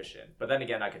proficient. But then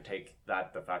again, I could take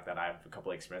the fact that I have a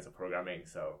couple of experience of programming,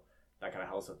 so that kind of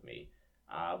helps with me.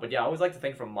 But yeah, I always like to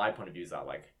think from my point of view is that,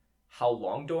 like, how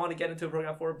long do I want to get into a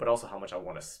program for, but also how much I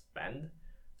want to spend.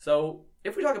 So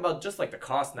if we talk about just, like, the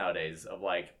cost nowadays of,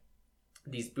 like,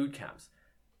 these boot camps,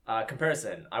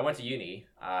 comparison, I went to uni,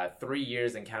 3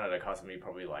 years in Canada cost me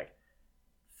probably, like,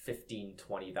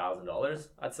 $15,000-$20,000,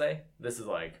 I'd say. This is,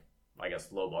 like, I guess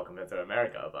lowball compared to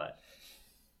America, but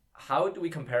how do we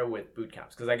compare with boot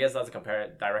camps? Because I guess that's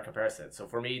a direct comparison. So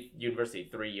for me, university,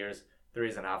 3 years,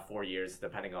 3.5, 4 years,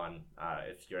 depending on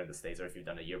if you're in the States or if you've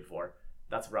done a year before.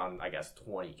 That's around, I guess,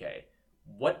 $20K.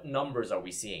 What numbers are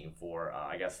we seeing for,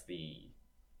 I guess, the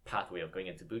pathway of going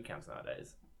into boot camps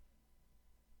nowadays?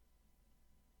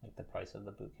 Like the price of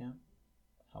the boot camp?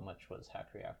 How much was Hack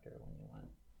Reactor when you went?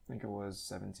 I think it was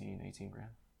 17, 18 grand.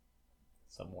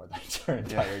 So more than your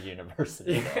entire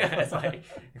university. Yeah, it's like,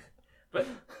 but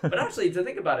actually, to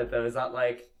think about it though, is that,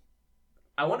 like,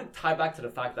 I want to tie back to the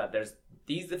fact that there's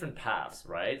these different paths,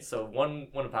 right? So one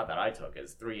path that I took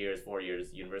is 3 years, 4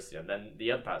 years university, and then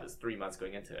the other path is 3 months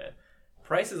going into it.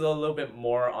 Price is a little bit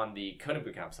more on the coding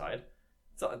bootcamp side.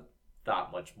 It's not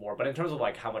that much more, but in terms of,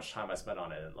 like, how much time I spent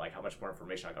on it and, like, how much more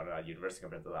information I got at university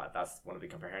compared to that, that's one of the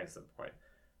comparison point.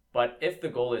 But if the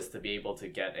goal is to be able to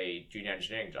get a junior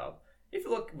engineering job, if you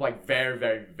look, like, very,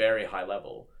 very, very high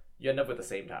level, you end up with the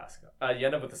same task. You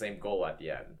end up with the same goal at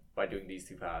the end by doing these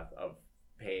two paths of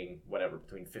paying whatever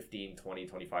between 15, 20,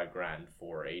 25 grand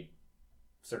for a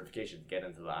certification to get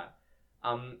into that.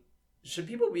 Should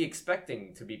people be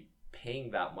expecting to be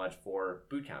paying that much for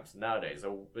boot camps nowadays,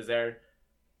 or is there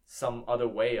some other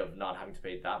way of not having to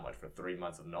pay that much for 3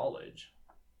 months of knowledge?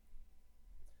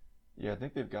 Yeah, I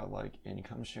think they've got, like,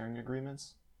 income sharing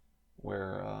agreements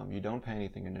where you don't pay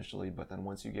anything initially, but then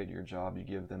once you get your job, you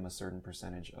give them a certain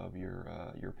percentage of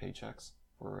your paychecks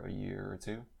for a year or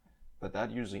two. But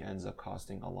that usually ends up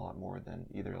costing a lot more than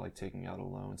either, like, taking out a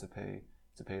loan to pay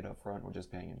it up front or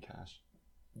just paying in cash.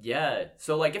 Yeah.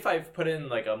 So, like, if I've put in,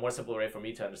 like, a more simple way for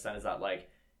me to understand is that, like,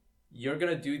 you're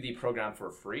going to do the program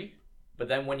for free, but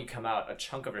then when you come out, a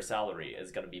chunk of your salary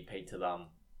is going to be paid to them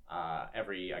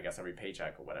every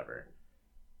paycheck or whatever.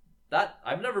 That,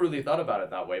 I've never really thought about it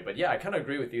that way, but yeah, I kind of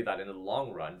agree with you that in the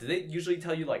long run, do they usually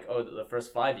tell you, like, oh, the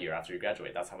first 5 years after you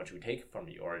graduate, that's how much we take from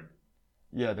you, or?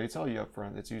 Yeah, they tell you up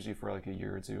front. It's usually for, like, a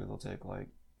year or two. They'll take, like,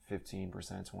 15%,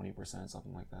 20%,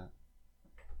 something like that.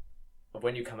 Of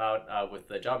when you come out with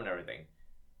the job and everything.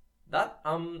 That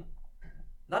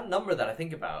number that I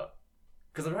think about,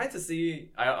 because I'm trying to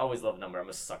see, I always love number. I'm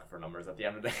a sucker for numbers at the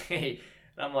end of the day.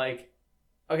 And I'm like,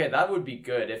 okay, that would be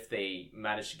good if they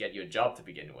manage to get you a job to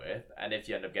begin with, and if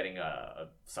you end up getting a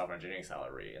software engineering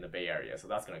salary in the Bay Area, so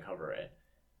that's going to cover it.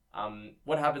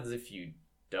 What happens if you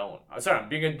don't? Sorry, I'm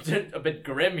being a bit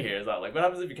grim here. Is that, like, what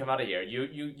happens if you come out of here?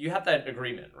 You have that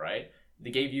agreement, right?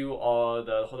 They gave you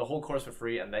the whole course for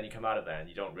free, and then you come out of there and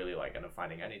you don't really, like, end up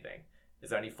finding anything. Is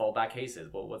there any fallback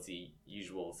cases? Well, what's the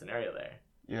usual scenario there?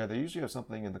 Yeah, they usually have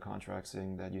something in the contract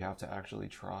saying that you have to actually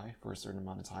try for a certain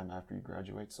amount of time after you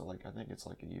graduate. So, like, I think it's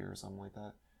like a year or something like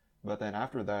that. But then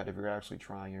after that, if you're actually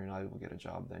trying and you're not able to get a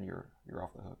job, then you're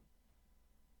off the hook.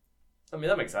 I mean,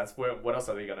 that makes sense. What else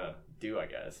are they gonna do, I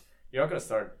guess? You're not gonna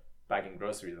start bagging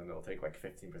groceries and they'll take, like,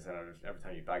 15% every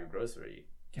time you bag a grocery,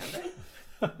 can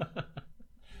they?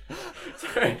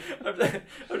 Sorry,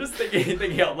 I'm just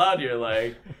thinking out loud here,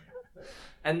 like,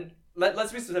 and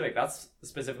let's be specific. That's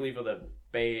specifically for the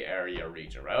Bay Area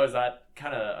region, right? Or is that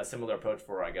kind of a similar approach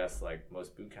for, I guess, like,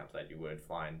 most boot camps that you would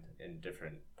find in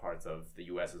different parts of the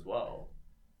U.S. as well?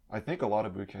 I think a lot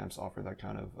of boot camps offer that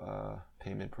kind of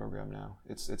payment program now.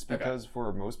 It's because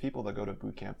for most people that go to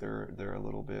boot camp, they're a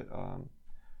little bit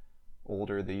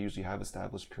older. They usually have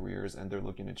established careers and they're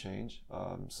looking to change.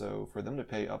 So for them to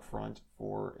pay upfront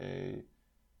for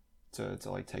to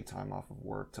like take time off of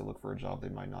work to look for a job they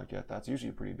might not get, that's usually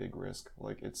a pretty big risk.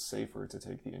 Like, it's safer to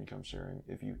take the income sharing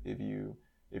if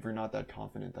you're not that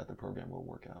confident that the program will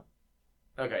work out.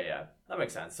 Okay, yeah, that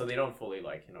makes sense. So they don't fully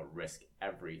like risk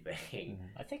everything.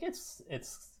 I think it's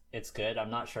good.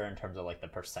 I'm not sure in terms of like the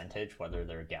percentage whether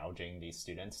they're gouging these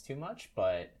students too much,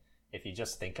 but if you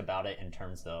just think about it in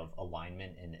terms of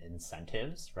alignment and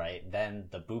incentives, right? Then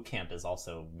the boot camp is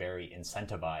also very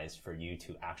incentivized for you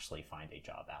to actually find a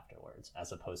job afterwards,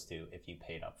 as opposed to if you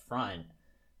paid up front,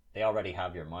 they already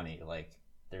have your money. Like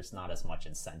there's not as much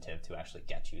incentive to actually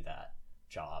get you that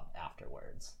job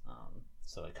afterwards.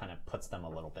 So it kind of puts them a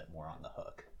little bit more on the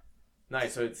hook.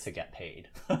 Nice. So it's to get paid.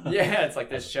 Yeah, it's like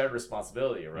this shared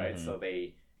responsibility, right? So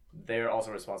they're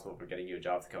also responsible for getting you a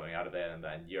job coming out of it, and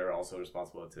then you're also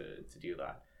responsible to do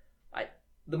that.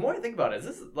 The more I think about it, is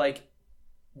this like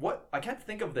what I can't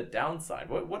think of the downside.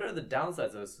 What are the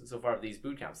downsides so far of these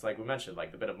boot camps? Like we mentioned,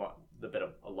 like the bit of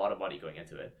a lot of money going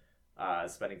into it,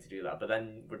 spending to do that. But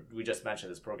then we just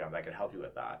mentioned this program that could help you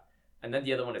with that, and then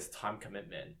the other one is time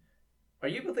commitment. Are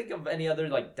you able to think of any other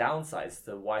like downsides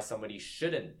to why somebody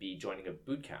shouldn't be joining a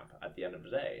boot camp at the end of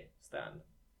the day, Stan?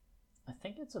 I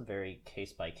think it's a very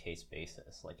case by case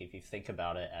basis. Like if you think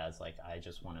about it as like I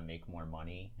just want to make more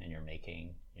money and you're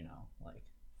making, like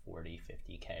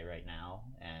 40-50K right now,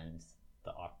 and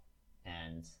the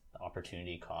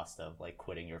opportunity cost of like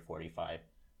quitting your 40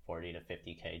 to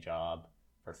 50K job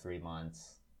for 3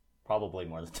 months, probably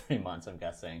more than 3 months, I'm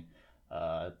guessing,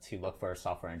 to look for a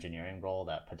software engineering role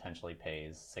that potentially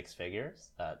pays 6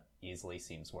 figures, that easily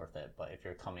seems worth it. But if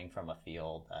you're coming from a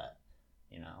field that,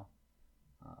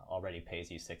 already pays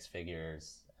you 6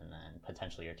 figures, and then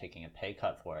potentially you're taking a pay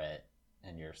cut for it,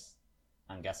 and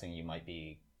I'm guessing you might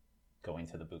be going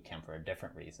to the boot camp for a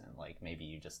different reason. Like maybe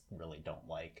you just really don't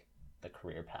like the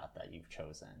career path that you've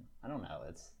chosen. I don't know.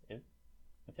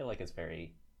 I feel like it's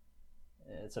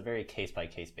a very case by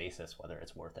case basis whether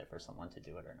it's worth it for someone to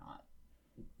do it or not.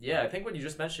 Yeah, I think what you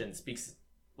just mentioned speaks,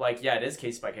 like, yeah, it is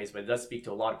case by case, but it does speak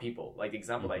to a lot of people. Like the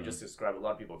example that I just described, a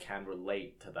lot of people can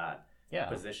relate to that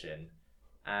position.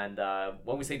 And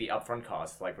when we say the upfront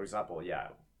cost, like for example,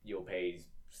 you'll pay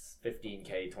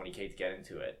 15K, 20K to get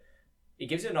into it. It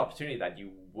gives you an opportunity that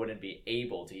you wouldn't be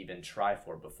able to even try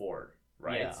for before,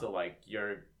 right? Yeah. So like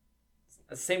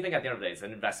same thing at the end of the day. It's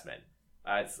an investment.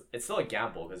 It's still a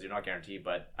gamble because you're not guaranteed,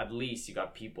 but at least you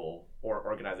got people or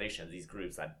organizations, these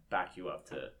groups that back you up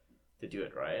to do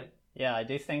it, right? Yeah, I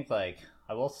do think like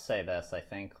I will say this. I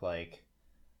think like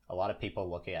a lot of people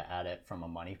look at it from a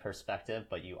money perspective,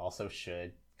 but you also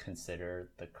should consider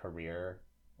the career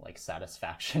like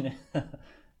satisfaction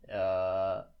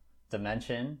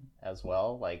dimension as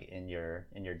well, like in your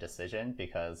decision,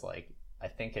 because like I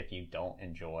think if you don't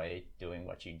enjoy doing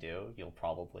what you do, you'll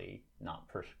probably not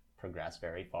progress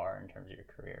very far in terms of your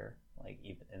career, like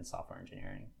even in software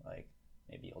engineering. Like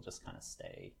maybe you'll just kind of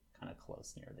stay kind of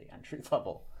close near the entry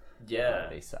level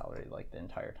base salary like the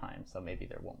entire time. So maybe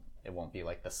it won't be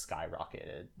like the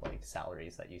skyrocketed like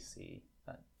salaries that you see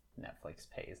that Netflix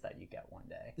pays that you get one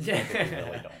day. Yeah. If you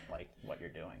really don't like what you're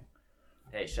doing.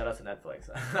 Hey, shout out to Netflix.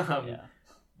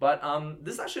 But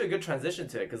this is actually a good transition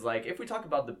to it, because like if we talk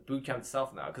about the bootcamp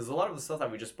itself now, because a lot of the stuff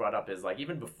that we just brought up is like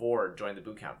even before joining the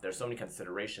bootcamp, there's so many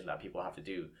consideration that people have to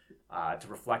do to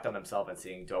reflect on themselves and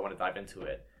seeing, do I want to dive into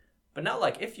it? But now,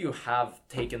 like if you have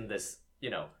taken this,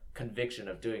 conviction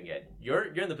of doing it,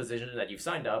 you're in the position that you've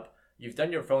signed up, you've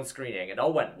done your phone screening, it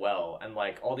all went well, and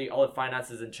like all the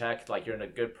finances in check, like you're in a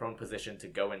good prone position to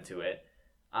go into it.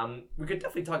 We could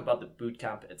definitely talk about the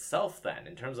bootcamp itself then,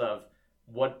 in terms of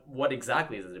what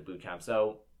exactly is it a boot camp.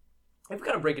 So if we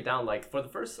kind of break it down, like for the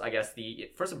first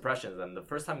impressions and the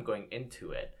first time going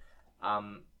into it,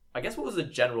 I guess what was the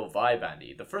general vibe,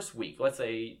 Andy? The first week, let's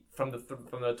say from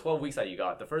the 12 weeks that you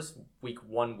got, the first week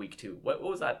 1, week 2, what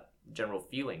was that general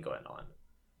feeling going on?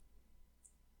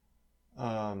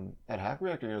 At Hack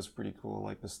Reactor, it was pretty cool.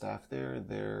 Like the staff there,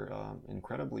 they're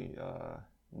incredibly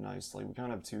nice. Like we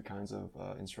kind of have two kinds of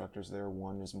instructors there.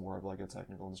 One is more of like a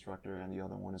technical instructor, and the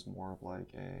other one is more of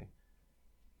like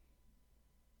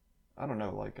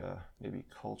maybe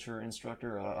culture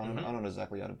instructor. I don't know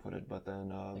exactly how to put it, but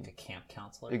then like a camp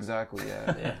counselor. Exactly,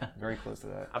 yeah. Very close to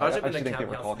that. I've actually think they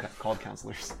were called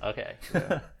counselors. Okay.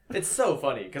 Yeah. It's so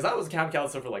funny because I was a camp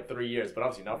counselor for like 3 years, but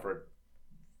obviously not for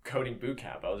coding boot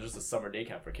camp. I was just a summer day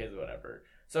camp for kids or whatever.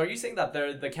 So are you saying that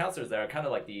the counselors there are kind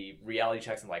of like the reality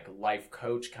checks and like life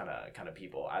coach kind of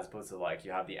people, as opposed to like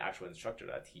you have the actual instructor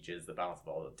that teaches the balance of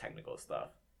all the technical stuff?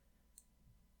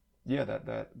 Yeah,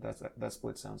 that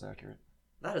split sounds accurate.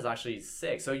 That is actually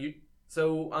sick. So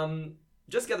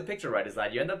just get the picture right, is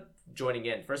that you end up joining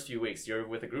in first few weeks, you're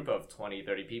with a group of 20,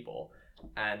 30 people,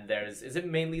 and is it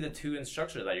mainly the 2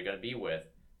 instructors that you're going to be with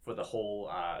for the whole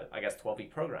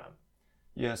 12-week program?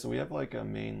 Yeah, so we have like a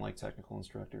main like technical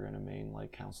instructor and a main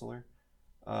like counselor.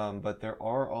 But there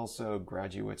are also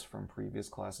graduates from previous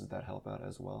classes that help out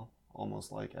as well,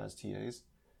 almost like as TAs.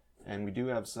 And we do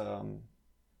have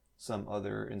some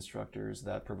other instructors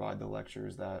that provide the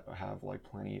lectures that have like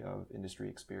plenty of industry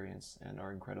experience and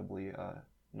are incredibly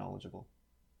knowledgeable.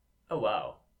 Oh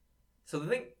wow. So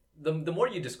the more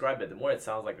you describe it, the more it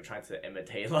sounds like you're trying to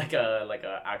imitate like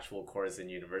a actual course in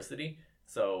university.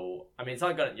 So I mean,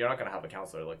 you're not gonna have a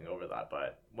counselor looking over that,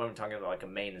 but when we're talking about like a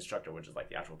main instructor, which is like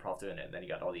the actual prof doing it, and then you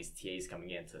got all these TAs coming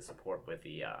in to support with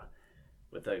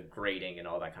the grading and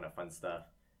all that kind of fun stuff.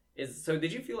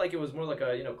 Did you feel like it was more like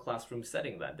a classroom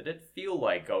setting then? Did it feel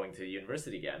like going to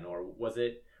university again, or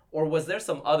was there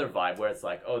some other vibe where it's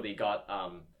like, oh, they got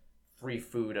free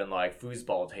food and like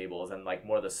foosball tables and like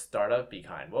more the startup-y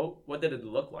kind? Well, what did it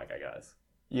look like, I guess?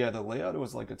 Yeah, the layout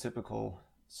was like a typical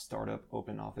startup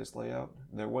open office layout.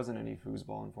 There wasn't any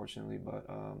foosball, unfortunately, but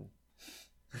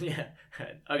yeah.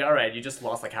 Okay, all right. You just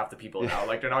lost like half the people now.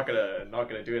 Like they're not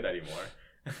gonna do it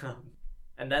anymore.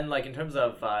 And then like in terms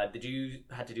of did you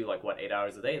had to do like what 8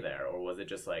 hours a day there, or was it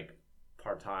just like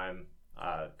part time,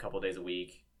 a couple days a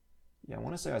week? Yeah, I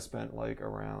want to say I spent like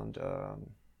around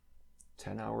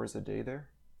 10 hours a day there.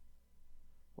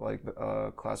 Like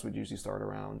the class would usually start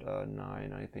around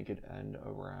 9. I think it'd end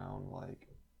around like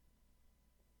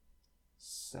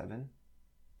 7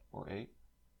 or 8.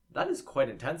 That is quite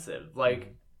intensive.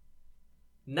 Like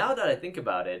now that I think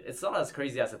about it, it's not as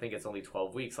crazy as I think it's only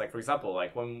 12 weeks. Like for example,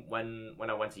 like when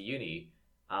I went to uni,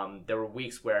 there were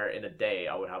weeks where in a day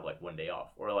I would have like 1 day off,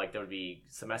 or like there would be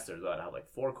semesters that I'd have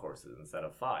like 4 courses instead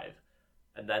of 5,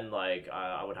 and then like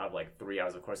I would have like 3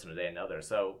 hours of course in a day and another.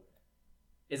 So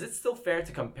is it still fair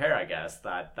to compare, I guess,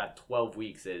 that 12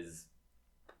 weeks is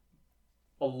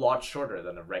a lot shorter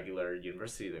than a regular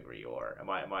university degree, or am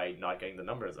I not getting the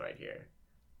numbers right here?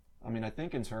 I mean, I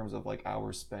think in terms of like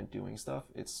hours spent doing stuff,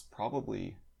 it's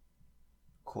probably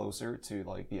closer to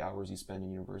like the hours you spend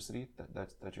in university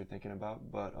that you're thinking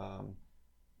about. But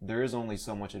there is only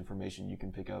so much information you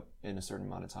can pick up in a certain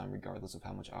amount of time, regardless of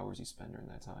how much hours you spend during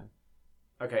that time.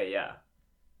 Okay, yeah.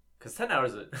 Because 10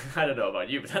 hours, I don't know about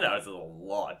you, but 10 hours is a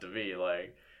lot to me.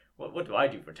 Like, what do I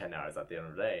do for 10 hours at the end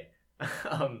of the day?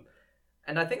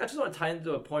 And I think I just want to tie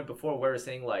into a point before where we're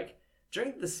saying, like,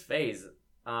 during this phase,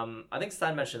 I think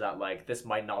Stan mentioned that, like, this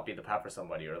might not be the path for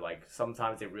somebody, or, like,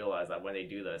 sometimes they realize that when they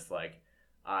do this, like,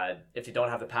 if they don't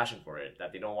have the passion for it,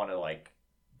 that they don't want to, like,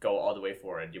 go all the way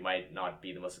for it, you might not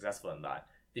be the most successful in that.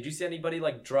 Did you see anybody,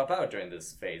 like, drop out during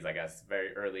this phase, I guess,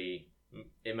 very early,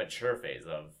 immature phase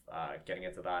of getting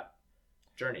into that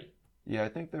journey? Yeah, I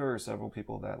think there are several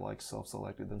people that, like,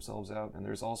 self-selected themselves out, and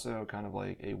there's also kind of,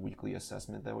 like, a weekly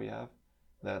assessment that we have.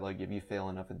 That like if you fail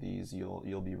enough of these,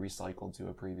 you'll be recycled to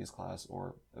a previous class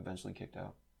or eventually kicked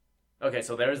out. Okay,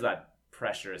 so there's that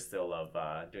pressure still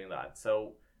of doing that.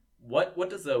 So what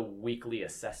does a weekly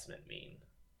assessment mean?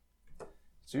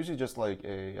 It's usually just like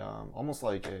a almost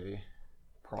like a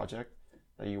project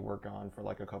that you work on for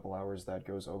like a couple hours that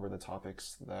goes over the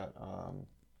topics that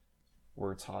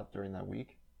were taught during that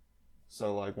week.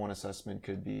 So like one assessment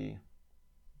could be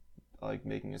like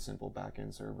making a simple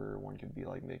backend server. One could be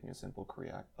like making a simple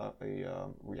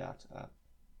React app.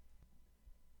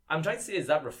 I'm trying to see, is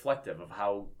that reflective of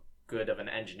how good of an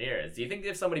engineer is? Do you think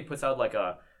if somebody puts out like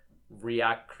a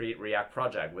create React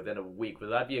project within a week,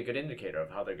 would that be a good indicator of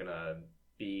how they're gonna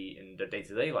be in their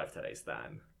day-to-day life today,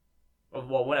 Stan?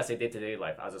 Well, when I say day-to-day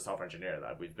life, as a software engineer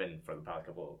that we've been for the past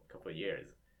couple of years.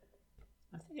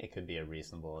 I think it could be a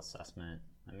reasonable assessment.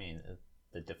 I mean,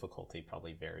 the difficulty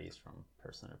probably varies from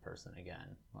person to person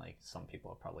again. Like some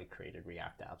people have probably created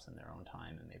React apps in their own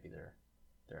time, and maybe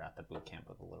they're at the boot camp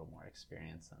with a little more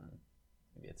experience, and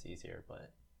maybe it's easier,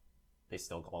 but they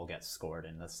still all get scored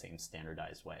in the same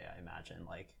standardized way, I imagine.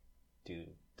 Like,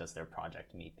 does their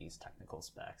project meet these technical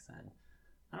specs? And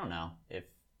I don't know,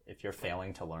 if you're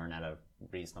failing to learn at a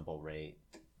reasonable rate,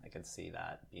 I could see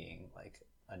that being like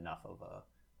enough of a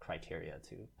criteria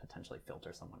to potentially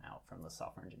filter someone out from the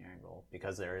software engineering role,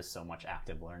 because there is so much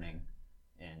active learning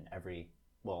in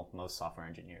most software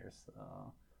engineers'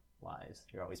 lives.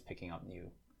 You're always picking up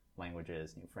new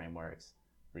languages, new frameworks,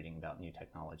 reading about new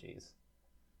technologies.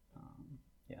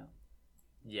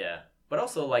 Yeah, but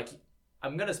also like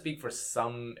I'm gonna speak for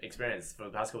some experience for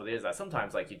the past couple of years that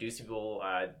sometimes like you do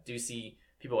see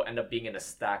people end up being in a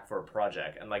stack for a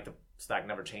project, and like the stack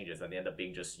never changes, and they end up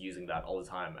being just using that all the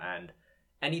time, and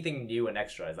anything new and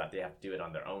extra is that they have to do it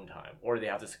on their own time, or they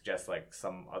have to suggest like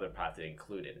some other path to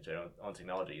include it into their own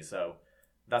technology. So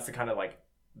that's the kind of like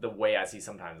the way I see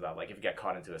sometimes that like if you get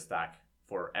caught into a stack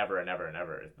forever and ever and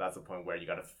ever, that's the point where you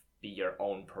got to be your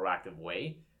own proactive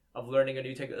way of learning a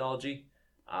new technology.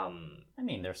 I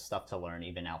mean, there's stuff to learn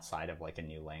even outside of like a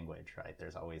new language, right?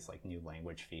 There's always like new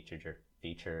language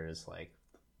features, like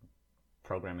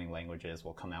programming languages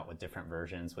will come out with different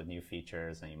versions with new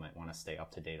features, and you might want to stay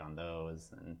up to date on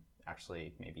those and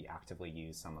actually maybe actively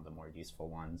use some of the more useful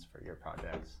ones for your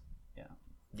projects.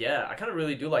 Yeah, I kind of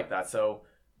really do like that. So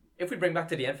if we bring back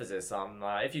to the emphasis on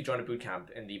if you join a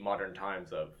bootcamp in the modern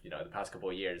times of, you know, the past couple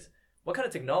of years, what kind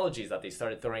of technologies that they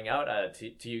started throwing out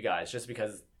to you guys, just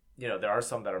because, you know, there are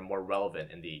some that are more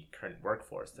relevant in the current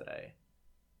workforce today?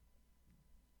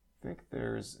 I think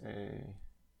there's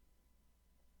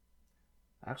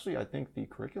Actually, I think the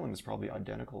curriculum is probably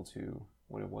identical to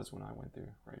what it was when I went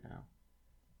through right now.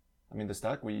 I mean, the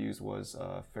stack we used was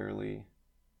fairly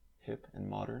hip and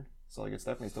modern. So, like, it's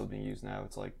definitely still being used now.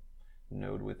 It's like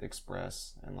Node with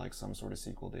Express and like some sort of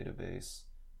SQL database,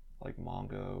 like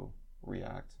Mongo,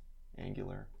 React,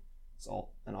 Angular.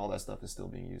 And all that stuff is still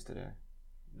being used today.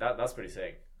 That's pretty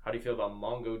sick. How do you feel about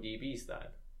MongoDB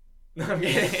stack? I'm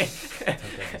kidding.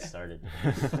 Don't get me started.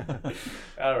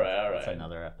 all right. That's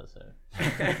another episode.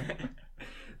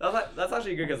 That's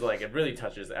actually good because like it really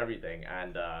touches everything,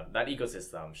 and that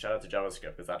ecosystem. Shout out to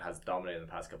JavaScript because that has dominated in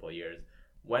the past couple of years.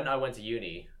 When I went to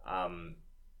uni,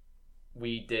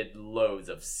 we did loads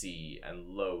of C and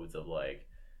loads of like.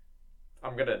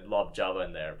 I'm gonna lob Java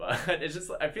in there, but it's just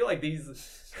I feel like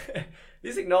these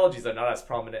these technologies are not as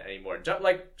prominent anymore.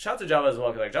 Like shout out to Java as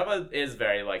well, because like Java is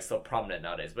very like still prominent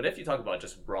nowadays. But if you talk about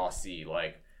just raw C,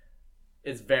 like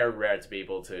it's very rare to be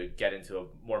able to get into a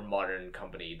more modern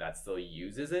company that still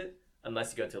uses it,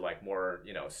 unless you go to like more,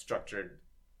 you know, structured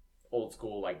old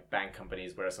school like bank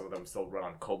companies where some of them still run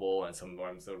on COBOL and some of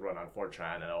them still run on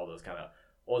Fortran and all those kind of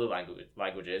older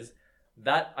languages.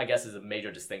 That, I guess, is a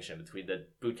major distinction between the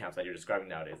boot camps that you're describing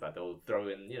nowadays, that they'll throw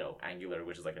in, you know, Angular,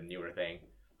 which is like a newer thing.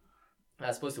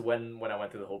 As opposed to when I went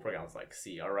through the whole program, I was like,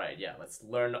 C, all right, yeah, let's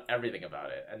learn everything about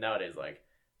it. And nowadays, like,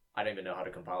 I don't even know how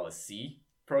to compile a C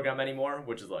program anymore,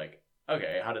 which is like,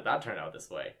 okay, how did that turn out this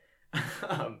way?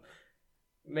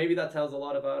 Maybe that tells a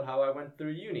lot about how I went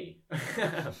through uni.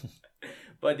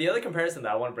 But the other comparison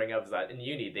that I want to bring up is that in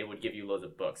uni, they would give you loads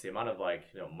of books. The amount of like,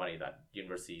 you know, money that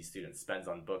university students spends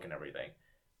on book and everything.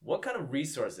 What kind of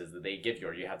resources did they give you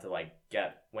or you have to like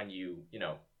get when you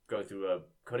know, go through a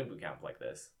coding bootcamp like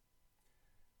this?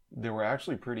 They were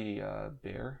actually pretty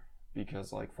bare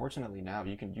because like fortunately now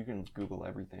you can Google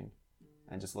everything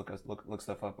and just look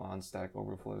stuff up on Stack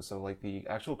Overflow. So like the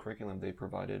actual curriculum they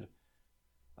provided,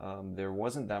 there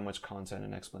wasn't that much content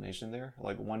and explanation there.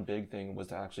 Like one big thing was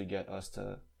to actually get us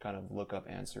to kind of look up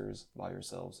answers by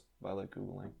yourselves by like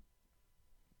Googling.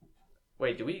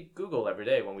 Wait, do we Google every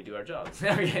day when we do our jobs?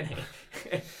 I'm kidding.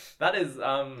 That is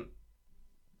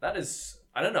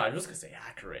I don't know, I'm just gonna say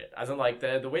accurate. As in like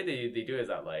the way they do is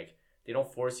that like they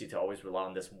don't force you to always rely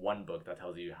on this one book that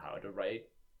tells you how to write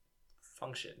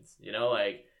functions. You know,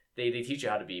 like they teach you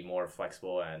how to be more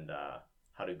flexible and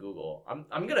how to Google.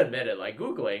 I'm gonna admit it, like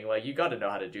Googling, like you got to know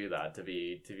how to do that to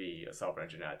be a software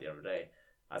engineer at the end of the day.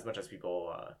 As much as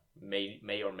people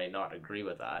may or may not agree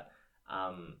with that,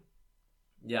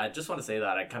 yeah, I just want to say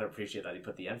that I kind of appreciate that he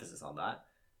put the emphasis on that.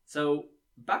 So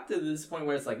back to this point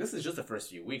where it's like this is just the first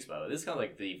few weeks, but this is kind of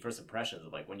like the first impressions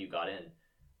of like when you got in.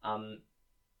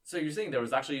 So you're saying there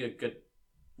was actually a good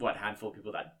handful of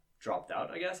people that dropped out,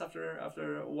 I guess, after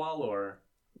a while, or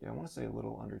yeah, I want to say a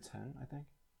little under 10, I think.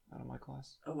 Out of my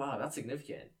class. Oh wow, that's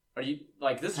significant. Are you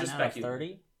like this is just 10 out of 30?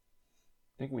 I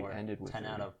think we ended with 10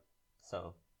 30. out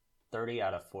of 30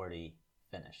 out of 40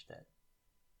 finished it,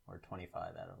 or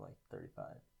 25 out of like 35.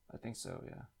 I think so,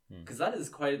 yeah. Because that is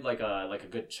quite like a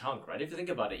good chunk, right? If you think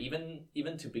about it,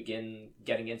 even to begin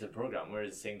getting into the program, we're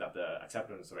saying that the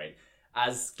acceptance rate,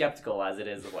 as skeptical as it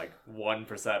is of like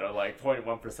 1% or like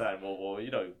 0.1%, we'll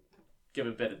you know give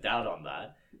a bit of doubt on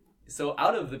that. So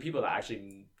out of the people that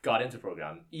actually got into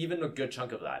program, even a good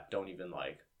chunk of that don't even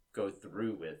like go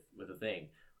through with the thing.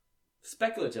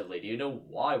 Speculatively, do you know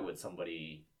why would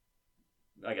somebody,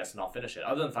 I guess, not finish it?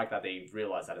 Other than the fact that they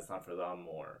realize that it's not for them,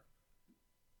 or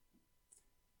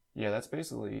yeah, that's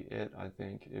basically it. I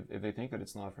think if they think that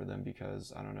it's not for them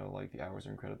because I don't know, like the hours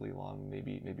are incredibly long,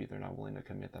 maybe they're not willing to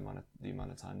commit the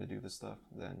amount of time to do this stuff.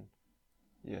 Then,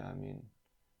 yeah, I mean,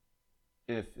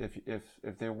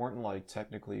 if they weren't like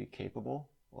technically capable,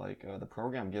 like the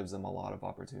program gives them a lot of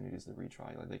opportunities to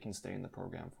retry. Like they can stay in the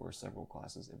program for several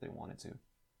classes if they wanted to.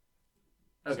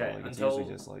 Okay, so, like, it's usually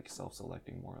just like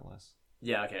self-selecting more or less.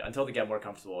 Yeah, okay, until they get more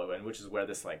comfortable, and which is where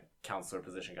this like counselor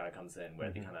position guy comes in, where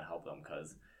they kind of help them,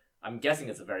 because I'm guessing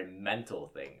it's a very mental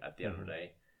thing at the end of the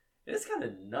day. It is kind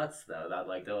of nuts though that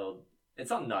like they'll it's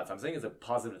not nuts. I'm saying it's a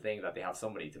positive thing that they have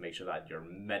somebody to make sure that your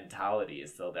mentality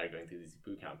is still there going through these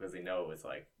boot camp because they know it's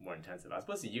like more intensive. As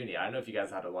opposed to uni, I don't know if you guys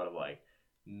had a lot of like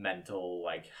mental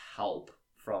like help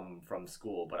from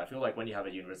school, but I feel like when you have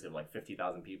a university of like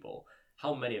 50,000 people,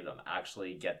 how many of them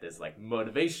actually get this like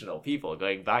motivational people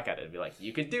going back at it and be like,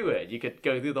 you could do it, you could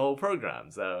go through the whole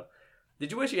program. So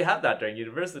did you wish you had that during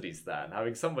university, Stan?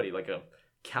 Having somebody like a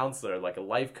counselor, like a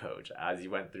life coach as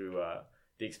you went through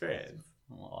the experience?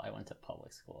 Well, I went to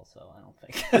public school, so I don't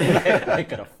think I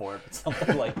could afford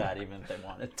something like that, even if they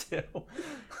wanted to.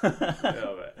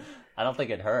 I don't think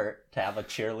it hurt to have a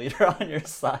cheerleader on your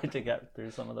side to get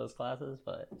through some of those classes,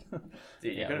 but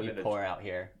dude, yeah, we pour out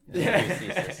here in the Yeah.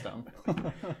 UC system.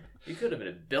 You could have been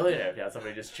a billionaire if you had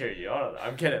somebody just cheer you on.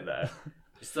 I'm kidding though.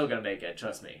 You're still gonna make it,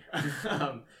 trust me.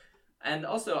 And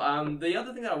also, the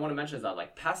other thing that I want to mention is that,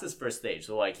 like, past this first stage,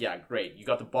 so, like, yeah, great, you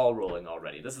got the ball rolling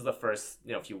already. This is the first,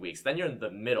 few weeks. Then you're in the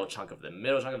middle chunk of the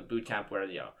boot camp where,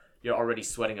 you're already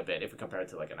sweating a bit if we compare it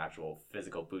to, like, an actual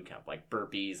physical boot camp, like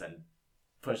burpees and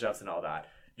push-ups and all that.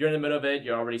 You're in the middle of it,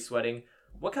 you're already sweating.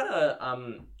 What kind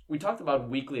of, we talked about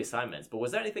weekly assignments, but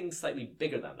was there anything slightly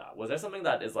bigger than that? Was there something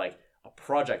that is, like, a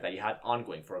project that you had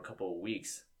ongoing for a couple of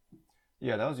weeks?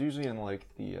 Yeah, that was usually in like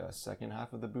the second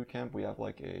half of the boot camp. We have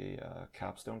like a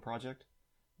capstone project.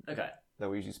 Okay. That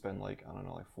we usually spend like, I don't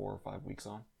know, like 4 or 5 weeks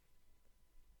on.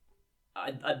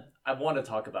 I want to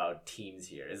talk about teams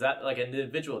here. Is that like an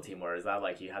individual team, or is that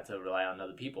like you had to rely on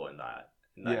other people in that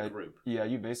group? Yeah,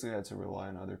 you basically had to rely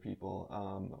on other people.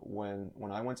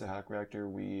 When I went to Hack Reactor,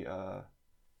 we I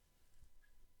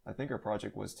think our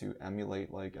project was to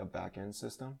emulate like a back-end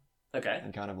system. Okay.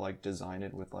 And kind of like design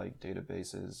it with like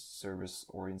databases,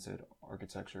 service-oriented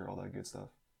architecture, all that good stuff.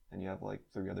 And you have like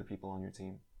 3 other people on your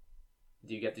team.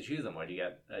 Do you get to choose them, or do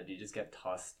you just get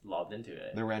lobbed into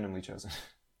it? They're randomly chosen.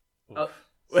 Oh.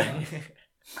 Reminds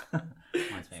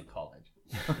me of college.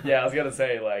 Yeah, I was gonna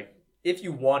say, like, if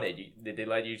you wanted, did they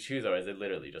let you choose, or is it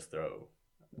literally just throw?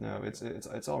 No,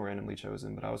 it's all randomly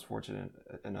chosen. But I was fortunate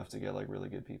enough to get like really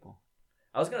good people.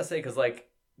 I was gonna say, because like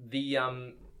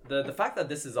the fact that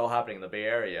this is all happening in the Bay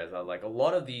Area is that, like, a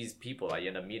lot of these people that you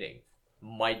end up meeting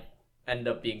might end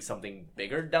up being something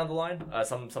bigger down the line.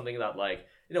 Something that, like,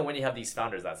 when you have these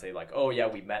founders that say, like, oh yeah,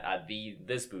 we met at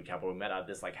this boot camp, or we met at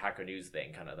this like Hacker News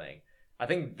thing kind of thing. I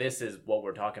think this is what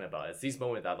we're talking about. It's these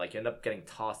moments that, like, you end up getting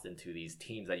tossed into these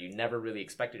teams that you never really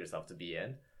expected yourself to be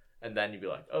in, and then you'd be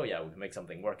like, oh yeah, we can make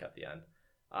something work at the end.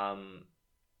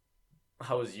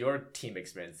 How was your team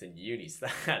experience in uni,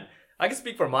 Stan? I can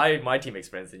speak for my team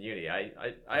experience in uni.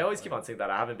 I always keep on saying that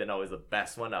I haven't been always the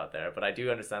best one out there, but I do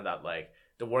understand that, like,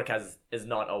 the work is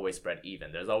not always spread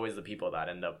even. There's always the people that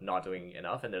end up not doing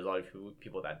enough, and there's always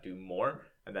people that do more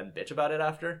and then bitch about it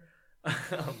after.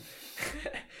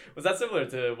 Was that similar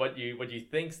to what you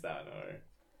think, Stan? Or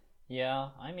Yeah,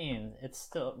 I mean, it's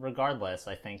still, regardless,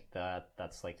 I think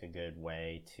that's like a good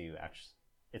way to actually,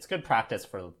 it's good practice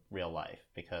for real life,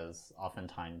 because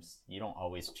oftentimes you don't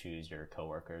always choose your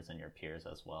coworkers and your peers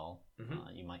as well.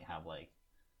 Mm-hmm. You might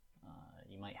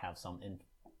have some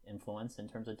influence in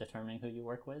terms of determining who you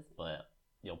work with, but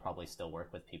you'll probably still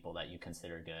work with people that you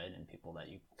consider good and people that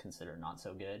you consider not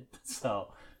so good.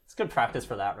 So it's good practice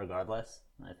for that regardless.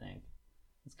 I think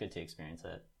it's good to experience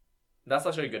it. That's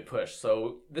actually a good push.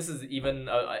 So this is even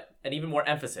an even more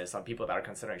emphasis on people that are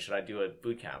considering, should I do a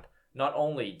boot camp? Not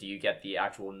only do you get the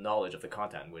actual knowledge of the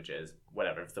content, which is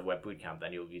whatever, if it's a web boot camp,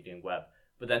 then you'll be doing web.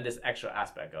 But then this extra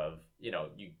aspect of, you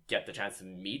get the chance to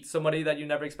meet somebody that you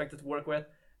never expected to work with.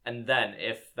 And then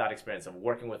if that experience of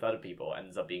working with other people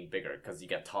ends up being bigger because you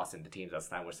get tossed into teams, as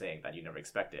Stan was saying, that you never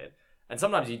expected. And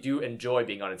sometimes you do enjoy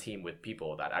being on a team with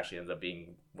people that actually ends up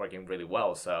working really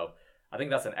well. So I think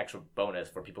that's an extra bonus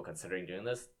for people considering doing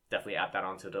this. Definitely add that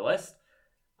onto the list.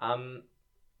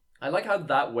 I like how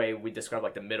that way we describe,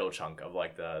 like, the middle chunk of,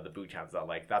 like, the boot camps, that,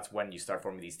 like, that's when you start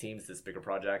forming these teams, this bigger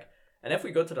project. And if we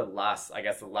go to the last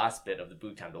bit of the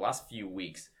boot camp, the last few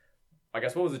weeks, I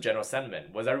guess, what was the general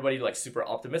sentiment? Was everybody, like, super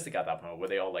optimistic at that point? Were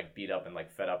they all, like, beat up and, like,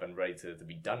 fed up and ready to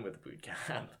be done with the boot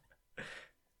camp?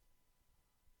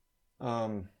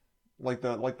 Like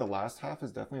the last half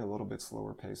is definitely a little bit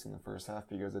slower pace than the first half,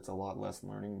 because it's a lot less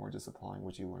learning, more just applying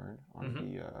what you learned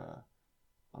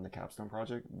on the capstone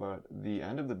project. But the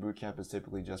end of the boot camp is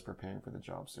typically just preparing for the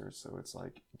job search. So it's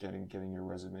like getting your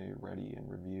resume ready and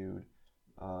reviewed,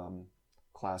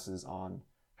 classes on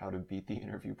how to beat the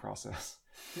interview process.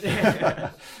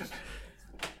 Hey,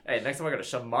 next time I'm gonna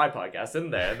shove my podcast in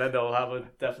there, and then they'll have a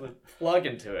definite plug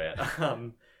into it.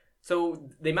 So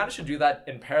they managed to do that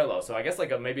in parallel. So I guess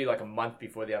maybe a month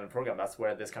before the end of the program, that's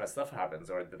where this kind of stuff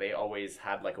happens. Or do they always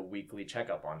had like a weekly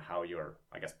checkup on how your,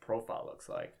 I guess, profile looks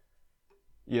like?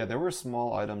 Yeah, there were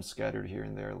small items scattered here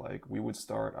and there. Like we would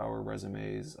start our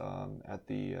resumes at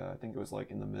the I think it was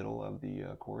like in the middle of the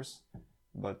course,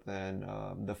 but then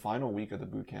the final week of the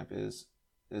boot camp is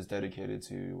dedicated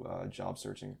to job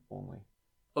searching only,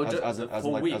 Oh, the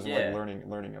full week, as in yeah. like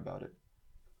learning about it.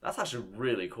 That's actually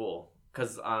really cool.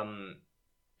 Because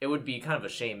it would be kind of a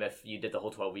shame if you did the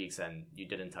whole 12 weeks and you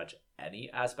didn't touch any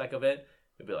aspect of it.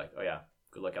 It'd be like, oh yeah,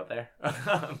 good luck out there.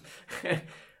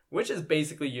 Which is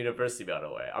basically university, by the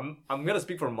way. I'm gonna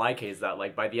speak for my case that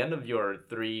like by the end of your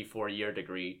 3-4 year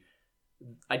degree,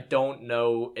 I don't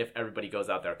know if everybody goes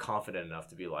out there confident enough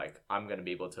to be like, I'm gonna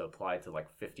be able to apply to like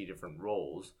 50 different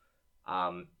roles.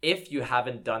 If you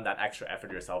haven't done that extra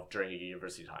effort yourself during your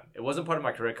university time. It wasn't part of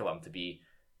my curriculum to be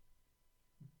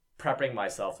prepping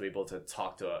myself to be able to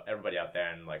talk to everybody out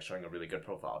there and like showing a really good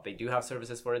profile. They do have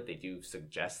services for it. They do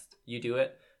suggest you do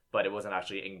it, but it wasn't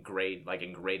actually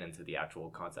ingrained into the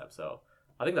actual concept. So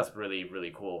I think that's really,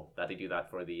 really cool that they do that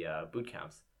for the boot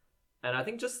camps. And I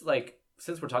think just like,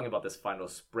 since we're talking about this final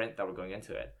sprint that we're going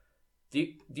into it, do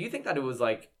you think that it was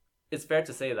like, it's fair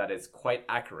to say that it's quite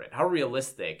accurate? How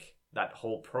realistic that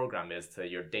whole program is to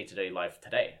your day-to-day life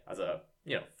today as a,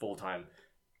 full-time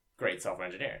great software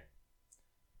engineer?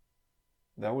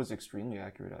 That was extremely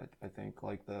accurate. I think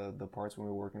like the parts when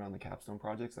we were working on the capstone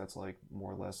projects, that's like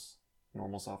more or less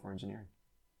normal software engineering.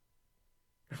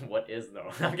 What is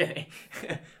normal? I'm kidding.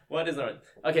 What is normal?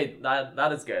 Okay,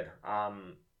 that is good. I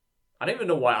don't even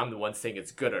know why I'm the one saying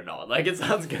it's good or not. Like it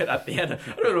sounds good at the end.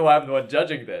 I don't know why I'm the one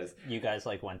judging this. You guys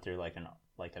like went through like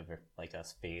a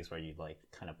phase where you'd like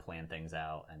kind of plan things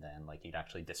out, and then like you'd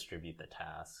actually distribute the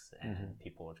tasks, and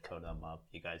people would code them up.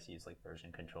 You guys use like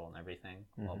version control and everything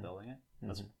while building it.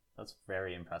 That's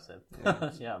very impressive.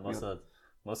 Yeah,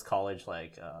 most college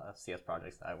like CS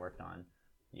projects that I worked on,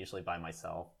 usually by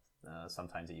myself.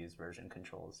 Sometimes I use version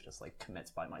controls, just like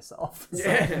commits by myself. So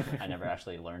Yeah. I never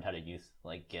actually learned how to use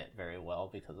like Git very well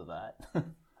because of that.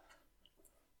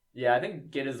 Yeah, I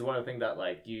think Git is one of the things that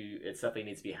like it definitely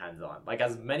needs to be hands-on. Like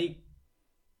as many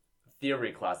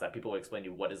theory class that people will explain to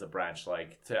you what is a branch,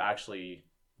 like to actually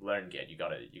learn Git, you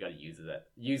gotta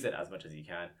use it as much as you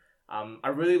can. I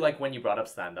really like when you brought up,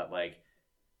 Stan, that like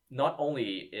not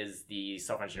only is the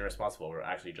software engineer responsible for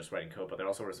actually just writing code, but they're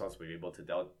also responsible to be able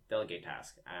to delegate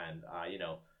tasks and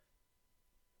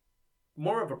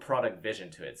more of a product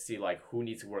vision to it. See like who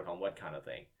needs to work on what kind of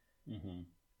thing.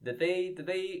 Did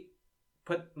they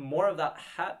put more of that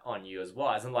hat on you as well?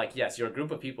 As in like, yes, you're a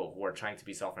group of people who are trying to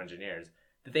be software engineers.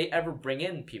 Did they ever bring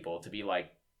in people to be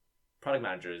like product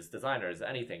managers, designers,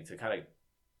 anything to kind of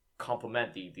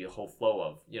complement the whole flow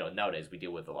of, nowadays we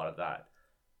deal with a lot of that?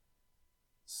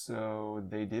 So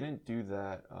they didn't do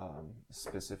that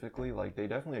specifically. Like they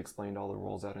definitely explained all the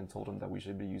roles out and told them that we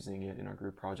should be using it in our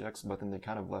group projects, but then they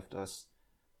kind of left us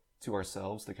to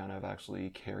ourselves to kind of actually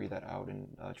carry that out and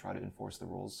try to enforce the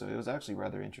rules. So it was actually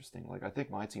rather interesting. Like I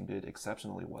think my team did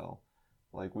exceptionally well.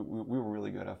 Like we were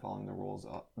really good at following the rules,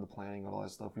 the planning, all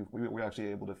that stuff. We were actually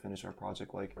able to finish our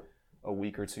project like a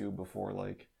week or two before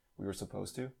like we were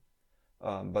supposed to.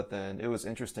 But then it was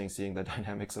interesting seeing the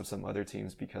dynamics of some other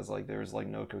teams because like there was like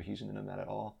no cohesion in that at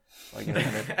all. Like and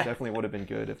it definitely would have been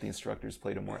good if the instructors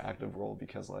played a more active role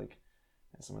because like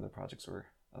some of the projects were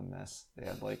a mess. They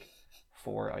had like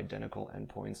 4 identical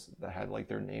endpoints that had like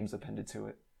their names appended to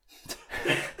it.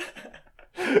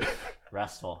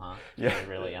 Restful, huh? Yeah. They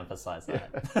really emphasize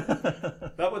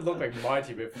that. That would look like my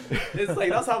team. It's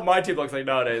like that's how my team looks like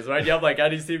nowadays, right? You have like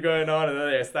Eddie's team going on, and then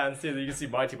they stand still. You can see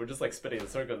my team. We're just like spinning in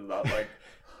circles about like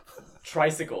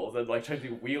tricycles and like trying to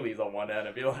do wheelies on one end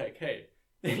and be like, hey,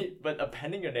 but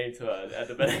appending your name to at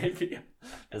the beginning.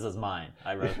 This is mine.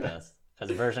 I wrote this.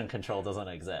 Because version control doesn't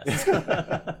exist.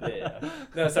 Yeah.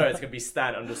 No, sorry, it's gonna be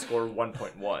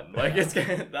stan_1.1. Like it's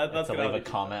gonna that's to gonna leave a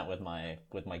comment with my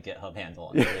GitHub handle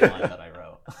on every line that I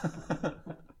wrote.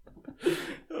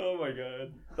 Oh my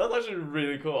god, that's actually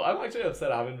really cool. I'm actually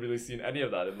upset I haven't really seen any of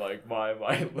that in like my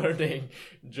learning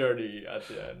journey at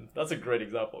the end. That's a great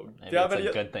example. Maybe it's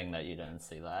a good thing that you didn't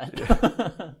see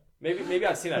that. Maybe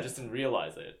I've seen it, I just didn't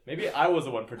realize it. Maybe I was the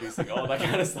one producing all that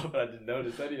kind of stuff and I didn't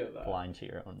notice any of that. Blind to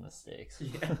your own mistakes.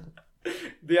 Yeah.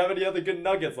 Do you have any other good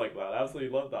nuggets like that? I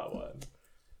absolutely love that one.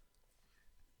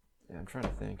 Yeah, I'm trying to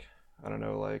think. I don't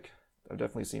know, like I've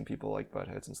definitely seen people like butt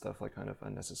heads and stuff like kind of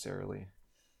unnecessarily.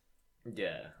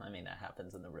 Yeah. I mean that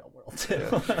happens in the real world too.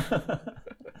 Yeah.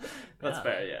 That's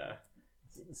fair, yeah.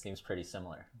 It seems pretty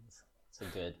similar. It's a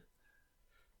good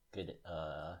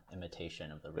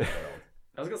imitation of the real world.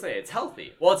 I was gonna say it's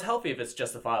healthy. Well, it's healthy if it's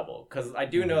justifiable, because I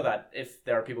do know that if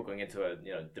there are people going into a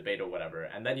debate or whatever,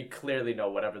 and then you clearly know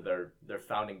whatever their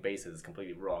founding base is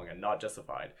completely wrong and not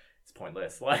justified, it's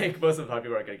pointless. Like most of the time,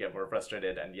 people are gonna get more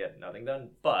frustrated and get nothing done.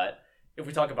 But if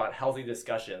we talk about healthy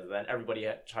discussions, then everybody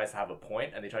tries to have a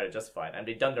point and they try to justify it, and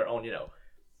they've done their own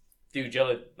due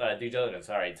diligence,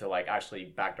 to like actually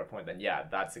back their point. Then yeah,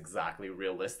 that's exactly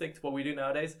realistic to what we do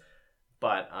nowadays.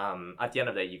 But at the end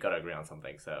of the day, you gotta agree on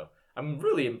something. So I'm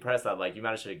really impressed that like you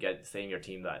managed to say in your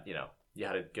team that you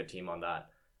had a good team on that,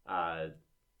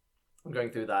 going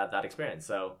through that experience.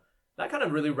 So that kind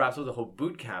of really wraps up the whole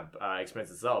boot camp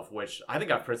experience itself, which I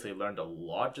think I've personally learned a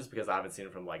lot just because I haven't seen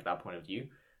it from like that point of view.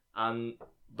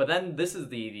 But then this is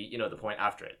the point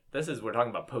after it. We're talking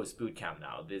about post boot camp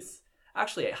now. This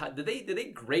actually, did they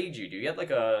grade you? Do you get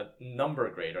like a number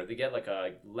grade, or do you get like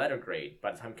a letter grade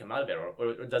by the time you come out of it,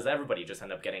 or does everybody just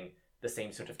end up getting the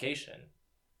same certification?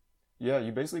 Yeah,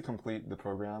 you basically complete the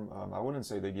program. I wouldn't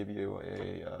say they give you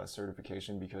a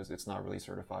certification because it's not really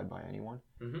certified by anyone.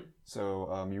 Mm-hmm.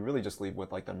 So you really just leave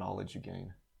with like the knowledge you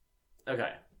gain.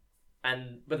 Okay.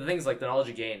 But the thing is, like, the knowledge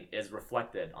you gain is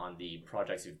reflected on the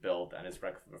projects you've built, and it's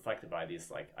reflected by these,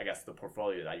 like, I guess, the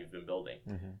portfolio that you've been building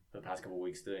for the past couple of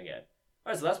weeks doing it.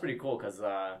 All right, so that's pretty cool, because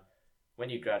when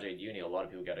you graduate uni, a lot of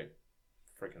people get a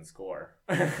freaking score.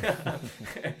 I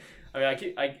mean,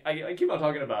 I keep on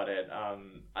talking about it.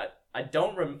 I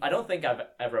don't think I've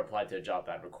ever applied to a job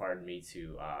that required me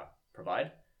to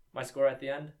provide my score at the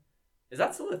end. Is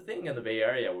that still a thing in the Bay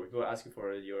Area where people ask you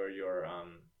for your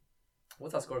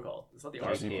what's that score called? It's not the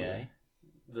GPA.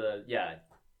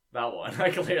 That one. I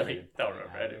clearly don't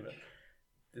remember any of it.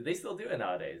 Did they still do it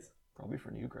nowadays? Probably for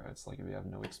new grads, like if you have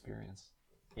no experience.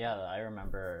 Yeah, I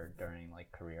remember during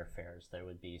like career fairs, there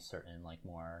would be certain like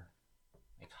more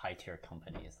like high tier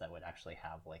companies that would actually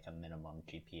have like a minimum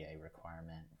GPA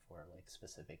requirement for like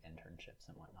specific internships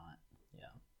and whatnot.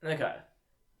 Yeah. Okay.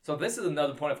 So this is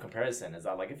another point of comparison, is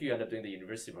that like if you end up doing the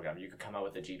university program, you could come out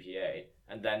with a GPA,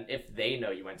 and then if they know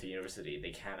you went to university,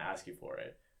 they can't ask you for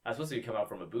it. As opposed to you come out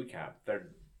from a boot camp, they're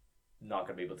not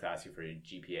going to be able to ask you for your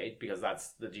GPA, because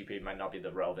the GPA might not be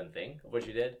the relevant thing of what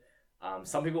you did.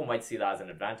 Some people might see that as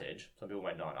an advantage. Some people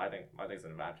might not. I think it's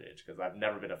an advantage, because I've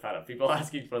never been a fan of people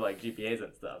asking for like GPAs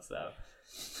and stuff. So,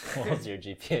 well, is your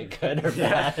GPA good or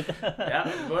bad?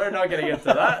 Yeah, we're not getting into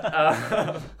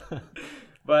that.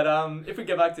 But if we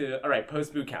get back to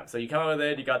post boot camp, so you come out with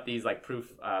it, you got these like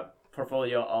proof,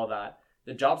 portfolio, all that.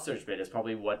 The job search bit is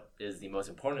probably what is the most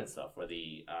important stuff for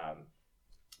the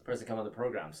person coming on the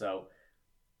program. So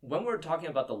when we're talking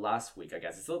about the last week, I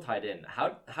guess it's still tied in.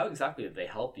 How exactly did they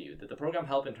help you? Did the program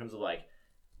help in terms of like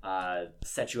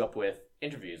set you up with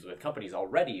interviews with companies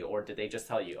already, or did they just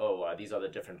tell you, these are the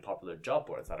different popular job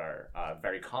boards that are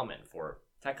very common for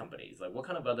tech companies? Like, what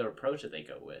kind of other approach did they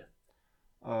go with?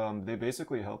 They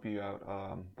basically help you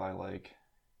out by like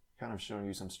kind of showing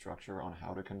you some structure on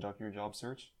how to conduct your job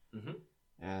search. Mm-hmm.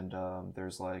 And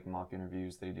there's like mock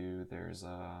interviews they do. There's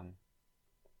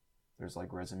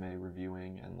like resume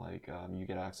reviewing, and like you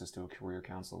get access to a career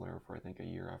counselor for I think a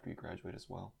year after you graduate as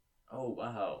well. Oh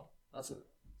wow,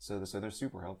 so they're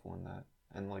super helpful in that.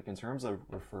 And like in terms of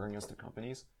referring us to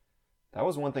companies, that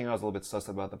was one thing I was a little bit sus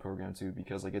about the program too,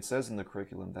 because like it says in the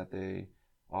curriculum that they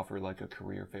offer like a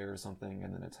career fair or something,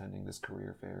 and then attending this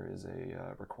career fair is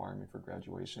a requirement for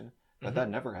graduation. But that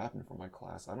never happened for my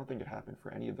class. I don't think it happened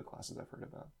for any of the classes I've heard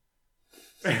about.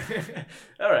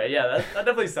 All right, yeah, that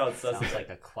definitely sounds like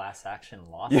a class action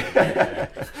lawsuit.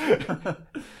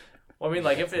 Well, I mean,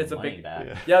 like if it's a big,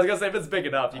 I was gonna say if it's big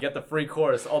enough, you get the free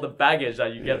course, all the baggage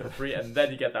that you get for free, and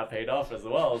then you get that paid off as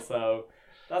well. So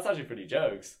that's actually pretty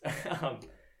jokes.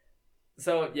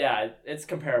 So yeah, it's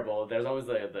comparable. There's always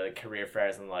the career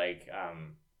fairs and like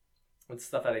with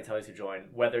stuff that they tell you to join,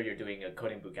 whether you're doing a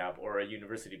coding bootcamp or a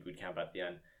university bootcamp at the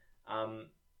end.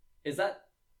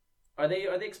 Are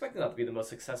they expecting that to be the most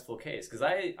successful case? Because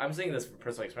I'm seeing this from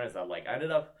personal experience that like I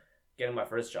ended up getting my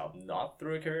first job not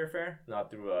through a career fair,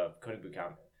 not through a coding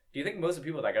bootcamp. Do you think most of the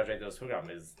people that graduate those programs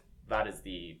is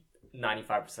the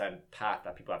 95% path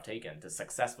that people have taken to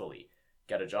successfully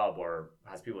get a job, or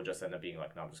has people just end up being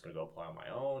like, no, I'm just going to go apply on my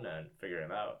own and figure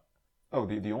it out? Oh,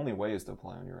 the only way is to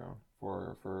apply on your own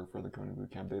for the coding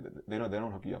bootcamp. They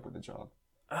don't hook you up with the job.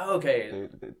 Oh, okay.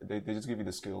 They just give you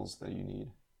the skills that you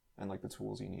need and like the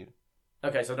tools you need.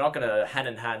 Okay, so they're not going to hand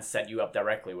in hand set you up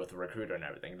directly with a recruiter and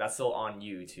everything. That's still on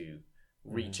you to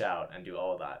reach out and do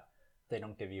all of that. They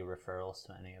don't give you referrals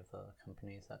to any of the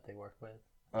companies that they work with.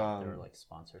 There are like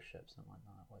sponsorships and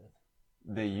whatnot with.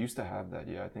 They used to have that,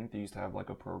 yeah. I think they used to have like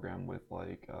a program with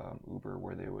like Uber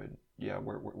where they would, yeah,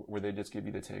 where they just give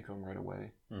you the take home right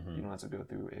away. Mm-hmm. You don't have to go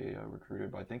through a recruiter,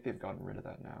 but I think they've gotten rid of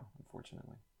that now,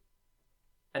 unfortunately.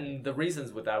 And the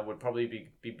reasons with that would probably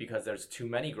be because there's too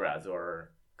many grads,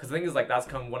 or because the thing is like that's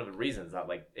kind of one of the reasons that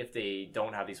like if they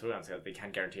don't have these programs, they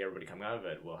can't guarantee everybody coming out of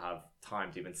it will have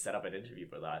time to even set up an interview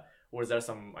for that. Or is there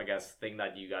some, I guess, thing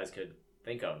that you guys could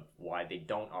think of why they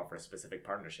don't offer specific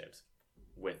partnerships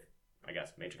with, I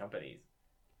guess, major companies?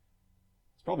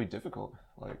 It's probably difficult.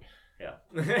 Like,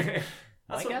 yeah.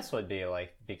 My guess would be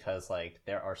like because like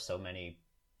there are so many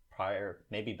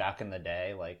maybe back in the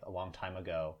day, like a long time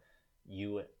ago,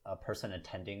 a person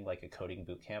attending like a coding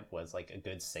bootcamp was like a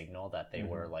good signal that they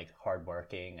were like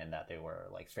hardworking and that they were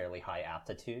like fairly high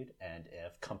aptitude. And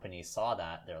if companies saw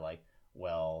that, they're like,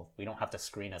 well, we don't have to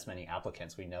screen as many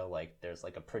applicants. We know like there's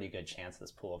like a pretty good chance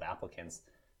this pool of applicants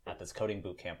at this coding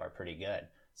bootcamp are pretty good.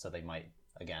 So they might,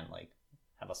 again, like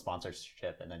have a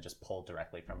sponsorship and then just pull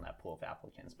directly from that pool of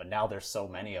applicants. But now there's so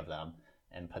many of them,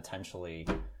 and potentially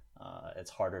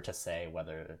it's harder to say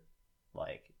whether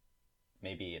like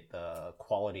maybe the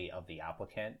quality of the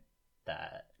applicant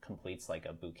that completes like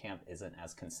a bootcamp isn't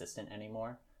as consistent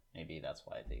anymore. Maybe that's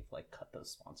why they've like cut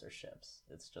those sponsorships.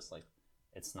 It's just like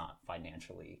it's not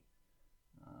financially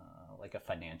like a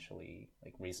financially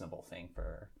like reasonable thing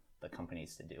for the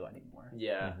companies to do anymore.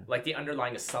 Yeah, like the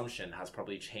underlying assumption has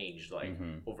probably changed like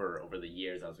over the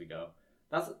years as we go.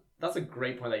 That's a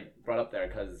great point I brought up there,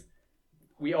 because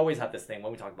we always have this thing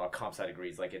when we talk about comp sci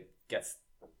degrees, like it gets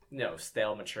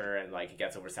stale, mature, and like it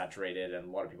gets oversaturated, and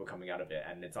a lot of people coming out of it,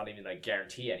 and it's not even a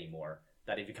guarantee anymore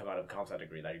that if you come out of a comp sci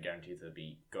degree that you're guaranteed to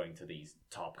be going to these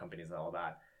top companies and all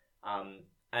that.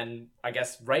 And I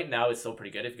guess right now it's still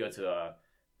pretty good if you go to a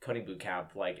coding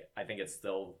bootcamp. Like I think it's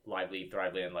still lively,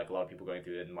 thriving, and like a lot of people going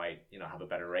through it might have a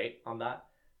better rate on that.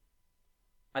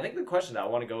 I think the question that I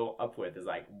want to go up with is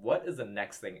like, what is the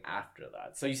next thing after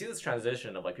that? So you see this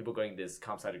transition of like people going this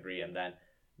comp sci degree and then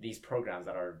these programs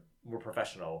that are more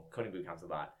professional coding bootcamps of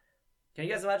that. Can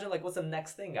you guys imagine like what's the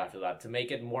next thing after that to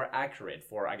make it more accurate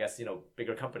for, I guess,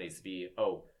 bigger companies to be,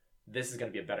 oh, this is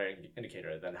going to be a better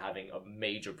indicator than having a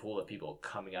major pool of people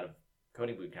coming out of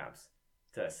coding bootcamps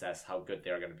to assess how good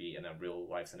they're going to be in a real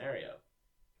life scenario?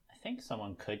 I think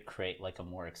someone could create like a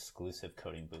more exclusive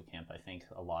coding bootcamp. I think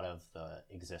a lot of the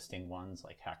existing ones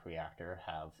like Hack Reactor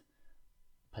have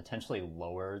potentially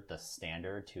lowered the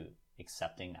standard to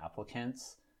accepting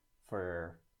applicants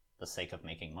for the sake of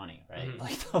making money, right?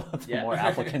 Like the more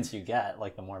applicants you get,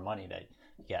 like the more money that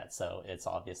you get. So it's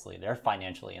obviously they're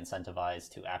financially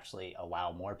incentivized to actually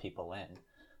allow more people in.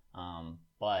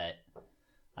 But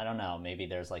I don't know, maybe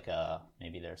there's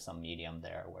some medium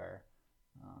there where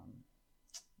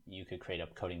you could create a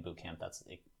coding bootcamp that's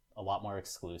a lot more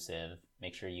exclusive.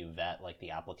 Make sure you vet like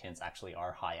the applicants actually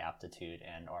are high aptitude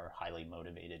and are highly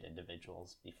motivated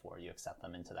individuals before you accept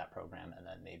them into that program, and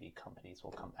then maybe companies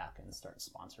will come back and start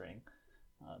sponsoring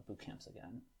boot camps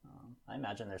again. I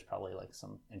imagine there's probably like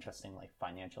some interesting like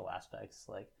financial aspects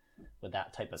like with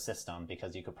that type of system,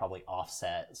 because you could probably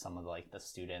offset some of like the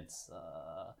students'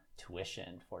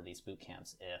 tuition for these boot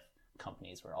camps if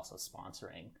companies were also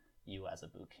sponsoring you as a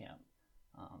boot camp.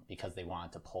 Because they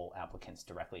wanted to pull applicants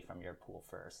directly from your pool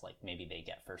first. Like maybe they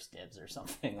get first dibs or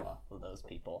something off of those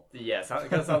people. Yeah, it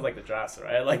kind of sounds like the drafts,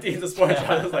 right? Like the sports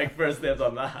draft is like first dibs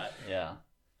on that. Yeah.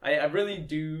 I really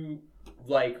do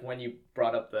like when you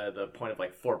brought up the point of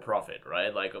like for profit,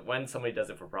 right? Like when somebody does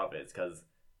it for profit, it's because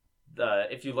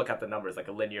if you look at the numbers, like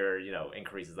a linear,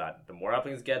 increase is that the more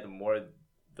applicants get, the more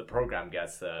the program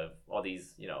gets all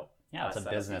these, Yeah, it's a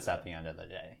business at the end of the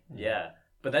day. Yeah.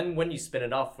 But then when you spin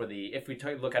it off if we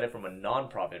look at it from a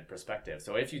non-profit perspective,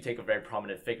 so if you take a very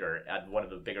prominent figure at one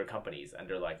of the bigger companies and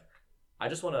they're like, I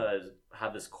just want to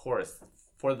have this course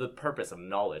for the purpose of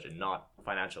knowledge and not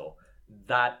financial,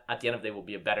 that at the end of the day will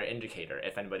be a better indicator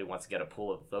if anybody wants to get a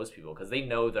pool of those people, because they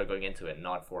know they're going into it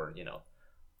not for,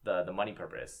 the money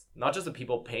purpose. Not just the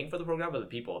people paying for the program, but the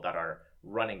people that are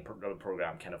running the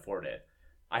program can afford it.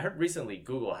 I heard recently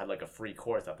Google had like a free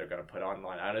course that they're going to put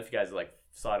online. I don't know if you guys like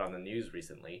saw it on the news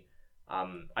recently.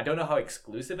 I don't know how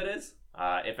exclusive it is.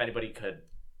 If anybody could,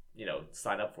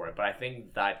 sign up for it, but I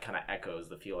think that kind of echoes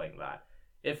the feeling that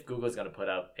if Google's going to put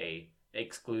up a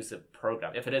exclusive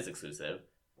program, if it is exclusive,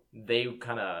 they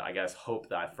kind of, I guess, hope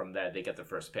that from there they get the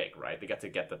first pick, right? They get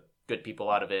the good people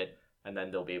out of it, and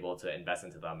then they'll be able to invest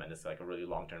into them, and it's like a really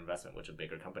long-term investment, which a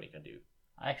bigger company can do.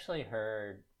 I actually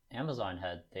heard Amazon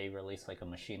they released like a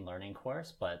machine learning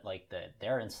course, but like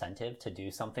their incentive to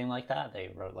do something like that, they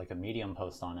wrote like a Medium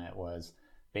post on it, was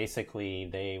basically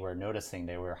they were noticing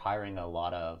they were hiring a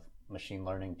lot of machine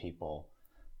learning people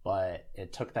but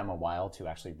it took them a while to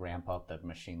actually ramp up the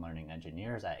machine learning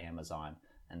engineers at Amazon.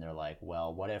 And they're like,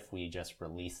 well, what if we just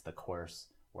release the course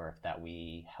work that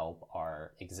we help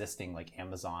our existing like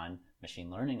Amazon machine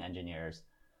learning engineers?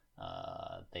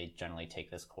 They generally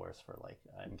take this course for like,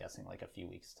 I'm guessing like a few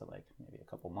weeks to like maybe a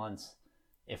couple months.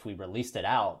 If we released it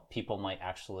out, people might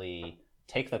actually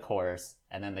take the course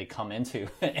and then they come into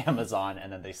Amazon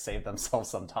and then they save themselves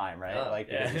some time, right?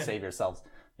 Because you save yourselves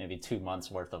maybe 2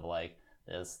 months worth of like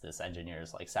this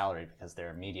engineer's like salary because they're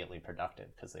immediately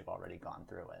productive because they've already gone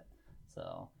through it.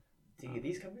 So dude,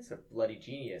 these companies are bloody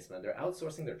genius, man. They're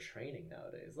outsourcing their training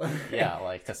nowadays. yeah,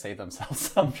 like to save themselves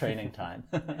some training time.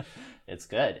 It's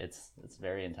good. It's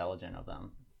very intelligent of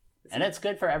them. And it's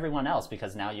good for everyone else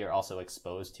because now you're also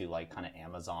exposed to like kind of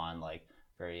Amazon, like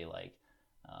very like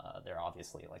they're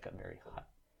obviously like a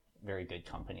very good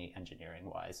company engineering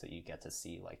wise. So you get to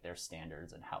see like their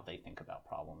standards and how they think about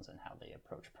problems and how they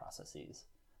approach processes.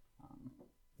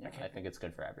 I think it's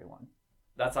good for everyone.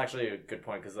 That's actually a good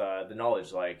point because the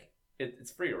knowledge, like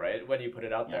it's free, right? When you put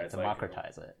it out there, it's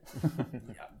democratize it.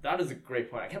 Yeah, that is a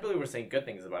great point. I can't believe we're saying good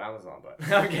things about Amazon,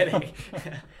 but I'm kidding.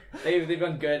 they've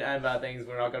done good and bad things.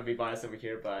 We're not going to be biased over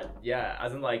here, but yeah,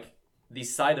 as in like the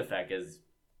side effect is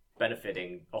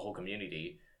benefiting a whole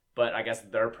community. But I guess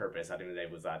their purpose at the end of the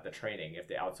day was that the training, if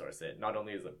they outsource it, not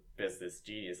only is a business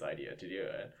genius idea to do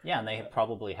it. Yeah, and they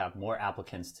probably have more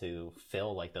applicants to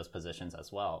fill like those positions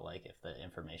as well. Like if the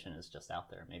information is just out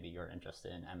there, maybe you're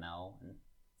interested in ML and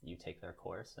you take their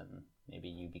course and maybe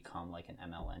you become like an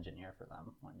ML engineer for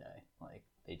them one day. Like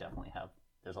they definitely have,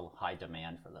 there's a high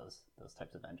demand for those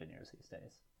types of engineers these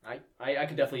days. I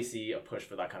could definitely see a push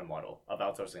for that kind of model of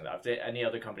outsourcing that. If any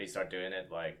other companies start doing it,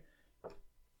 like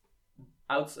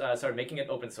start making it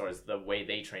open source, the way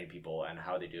they train people and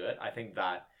how they do it, I think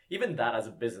that even that as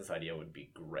a business idea would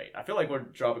be great. I feel like we're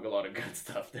dropping a lot of good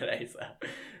stuff today, so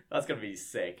that's gonna be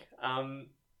sick.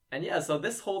 And yeah, so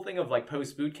this whole thing of like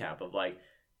post bootcamp of like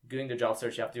doing the job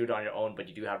search, you have to do it on your own, but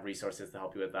you do have resources to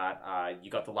help you with that.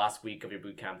 You got the last week of your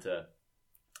bootcamp to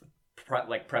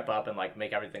prep up and like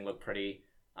make everything look pretty.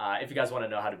 If you guys want to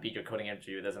know how to beat your coding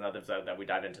interview, there's another episode that we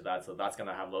dive into that, so that's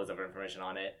gonna have loads of information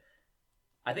on it.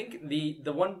 I think the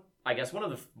one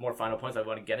of the more final points I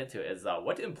want to get into is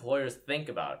what do employers think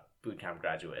about bootcamp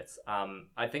graduates?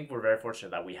 I think we're very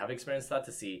fortunate that we have experienced that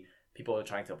to see people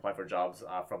trying to apply for jobs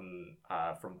from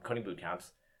coding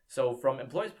bootcamps. So from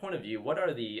employers' point of view, what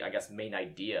are the, main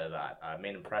idea that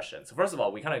main impression? So first of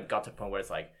all, we kind of got to a point where it's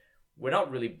like we're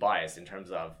not really biased in terms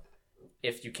of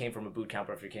if you came from a bootcamp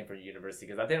or if you came from a university,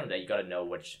 because at the end of the day, you got to know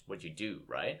what you do,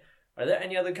 right? Are there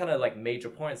any other kind of like major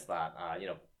points that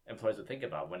employers would think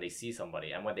about when they see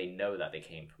somebody and when they know that they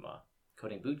came from a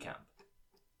coding bootcamp?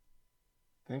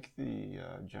 I think the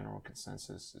general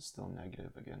consensus is still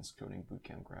negative against coding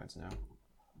bootcamp grads now.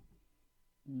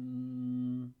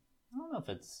 I don't know if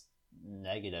it's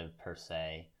negative per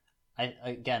se.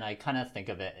 I kind of think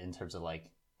of it in terms of like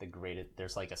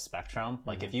there's like a spectrum.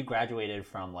 Like if you graduated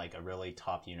from like a really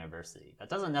top university, that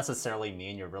doesn't necessarily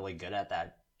mean you're really good at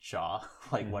that job,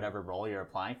 like whatever role you're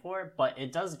applying for, but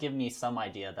it does give me some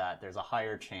idea that there's a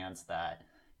higher chance that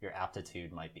your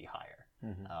aptitude might be higher.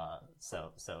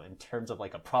 So in terms of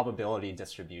like a probability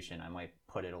distribution, I might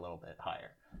put it a little bit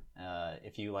higher.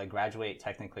 If you like graduate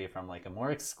technically from like a more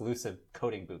exclusive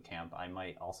coding bootcamp, I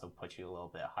might also put you a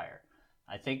little bit higher.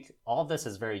 I think all of this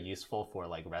is very useful for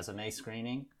like resume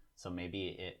screening. So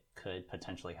maybe it could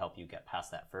potentially help you get past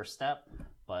that first step.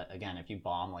 But again, if you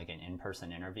bomb like an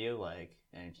in-person interview,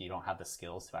 and if you don't have the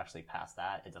skills to actually pass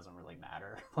that, it doesn't really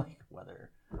matter like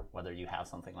whether you have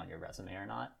something on your resume or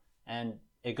not. And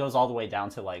it goes all the way down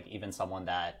to like even someone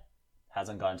that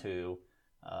hasn't gone to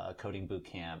coding boot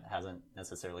camp, hasn't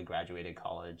necessarily graduated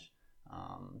college.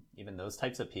 Even those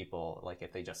types of people, like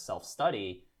if they just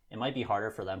self-study, it might be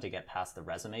harder for them to get past the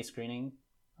resume screening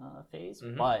phase.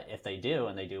 But if they do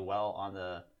and they do well on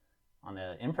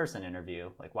the in-person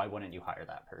interview, like why wouldn't you hire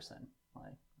that person?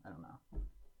 Like, I don't know.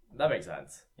 That makes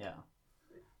sense. Yeah.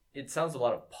 It sounds a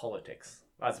lot of politics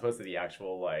as opposed to the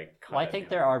actual like content. Well, I think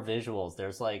there are visuals.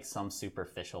 There's like some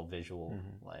superficial visual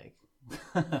like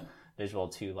visual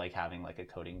to like having like a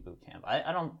coding boot camp.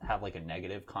 I don't have like a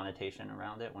negative connotation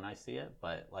around it when I see it,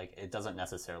 but like it doesn't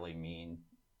necessarily mean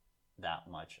that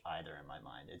much either in my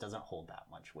mind. It doesn't hold that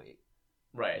much weight.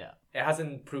 Right. Yeah. It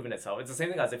hasn't proven itself. It's the same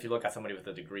thing as if you look at somebody with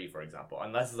a degree, for example,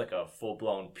 unless it's like a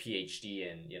full-blown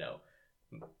PhD in,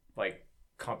 like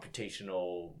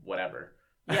computational whatever.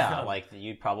 Yeah, like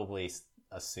you'd probably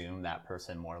assume that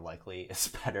person more likely is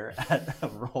better at a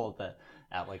role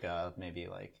at like a maybe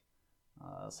like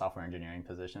software engineering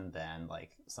position than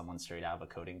like someone straight out of a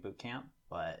coding boot camp.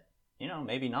 But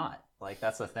maybe not. Like,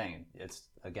 that's the thing. It's,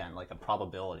 again, like a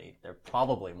probability. They're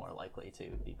probably more likely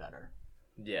to be better.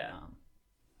 Yeah.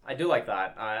 I do like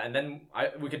that. And then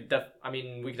we could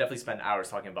definitely spend hours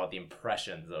talking about the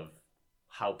impressions of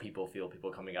how people feel,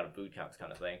 people coming out of boot camps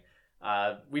kind of thing.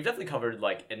 We've definitely covered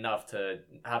like enough to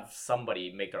have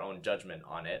somebody make their own judgment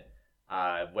on it.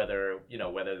 Whether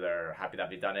they're happy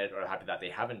that they've done it or happy that they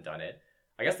haven't done it.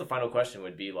 I guess the final question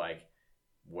would be like,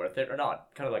 worth it or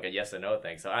not? Kind of like a yes or no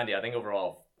thing. So Andy, I think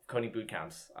overall, coding boot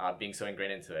camps, being so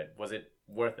ingrained into it, was it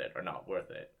worth it or not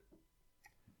worth it?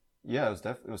 Yeah,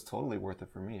 it was totally worth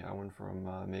it for me. I went from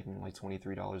making like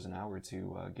 $23 an hour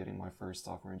to getting my first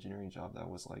software engineering job that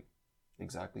was like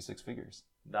exactly 6 figures.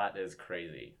 That is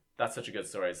crazy. That's such a good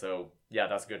story. So yeah,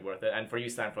 that's good, worth it. And for you,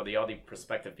 Stan, for all the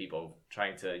prospective people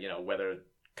trying to, whether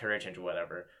career change or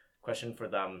whatever, question for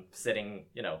them sitting,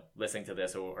 listening to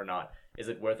this or not, is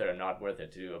it worth it or not worth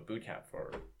it to do a boot camp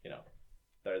for,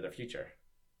 their future?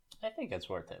 I think it's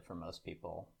worth it for most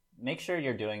people. Make sure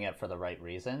you're doing it for the right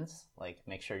reasons. Like,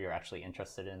 make sure you're actually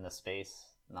interested in the space,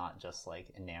 not just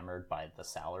like enamored by the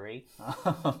salary.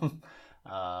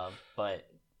 But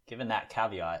given that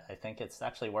caveat, I think it's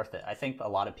actually worth it. I think a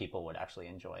lot of people would actually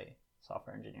enjoy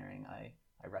software engineering. I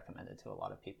recommend it to a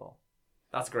lot of people.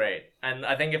 That's great. And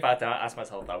I think if I had to ask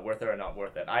myself that worth it or not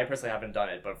worth it, I personally haven't done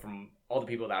it, but from all the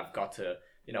people that I've got to,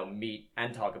 meet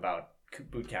and talk about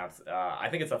boot camps, I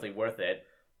think it's definitely worth it.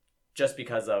 Just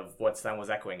because of what Stan was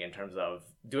echoing in terms of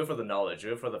do it for the knowledge,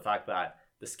 do it for the fact that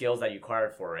the skills that you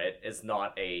acquired for it is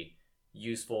not a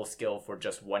useful skill for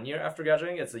just 1 year after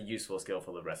graduating. It's a useful skill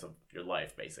for the rest of your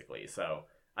life, basically. So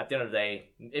at the end of the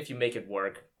day, if you make it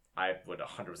work, I would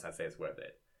 100% say it's worth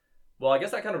it. Well, I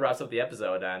guess that kind of wraps up the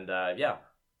episode. And yeah,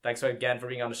 thanks again for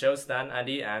being on the show, Stan,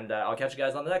 Andy, and I'll catch you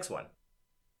guys on the next one.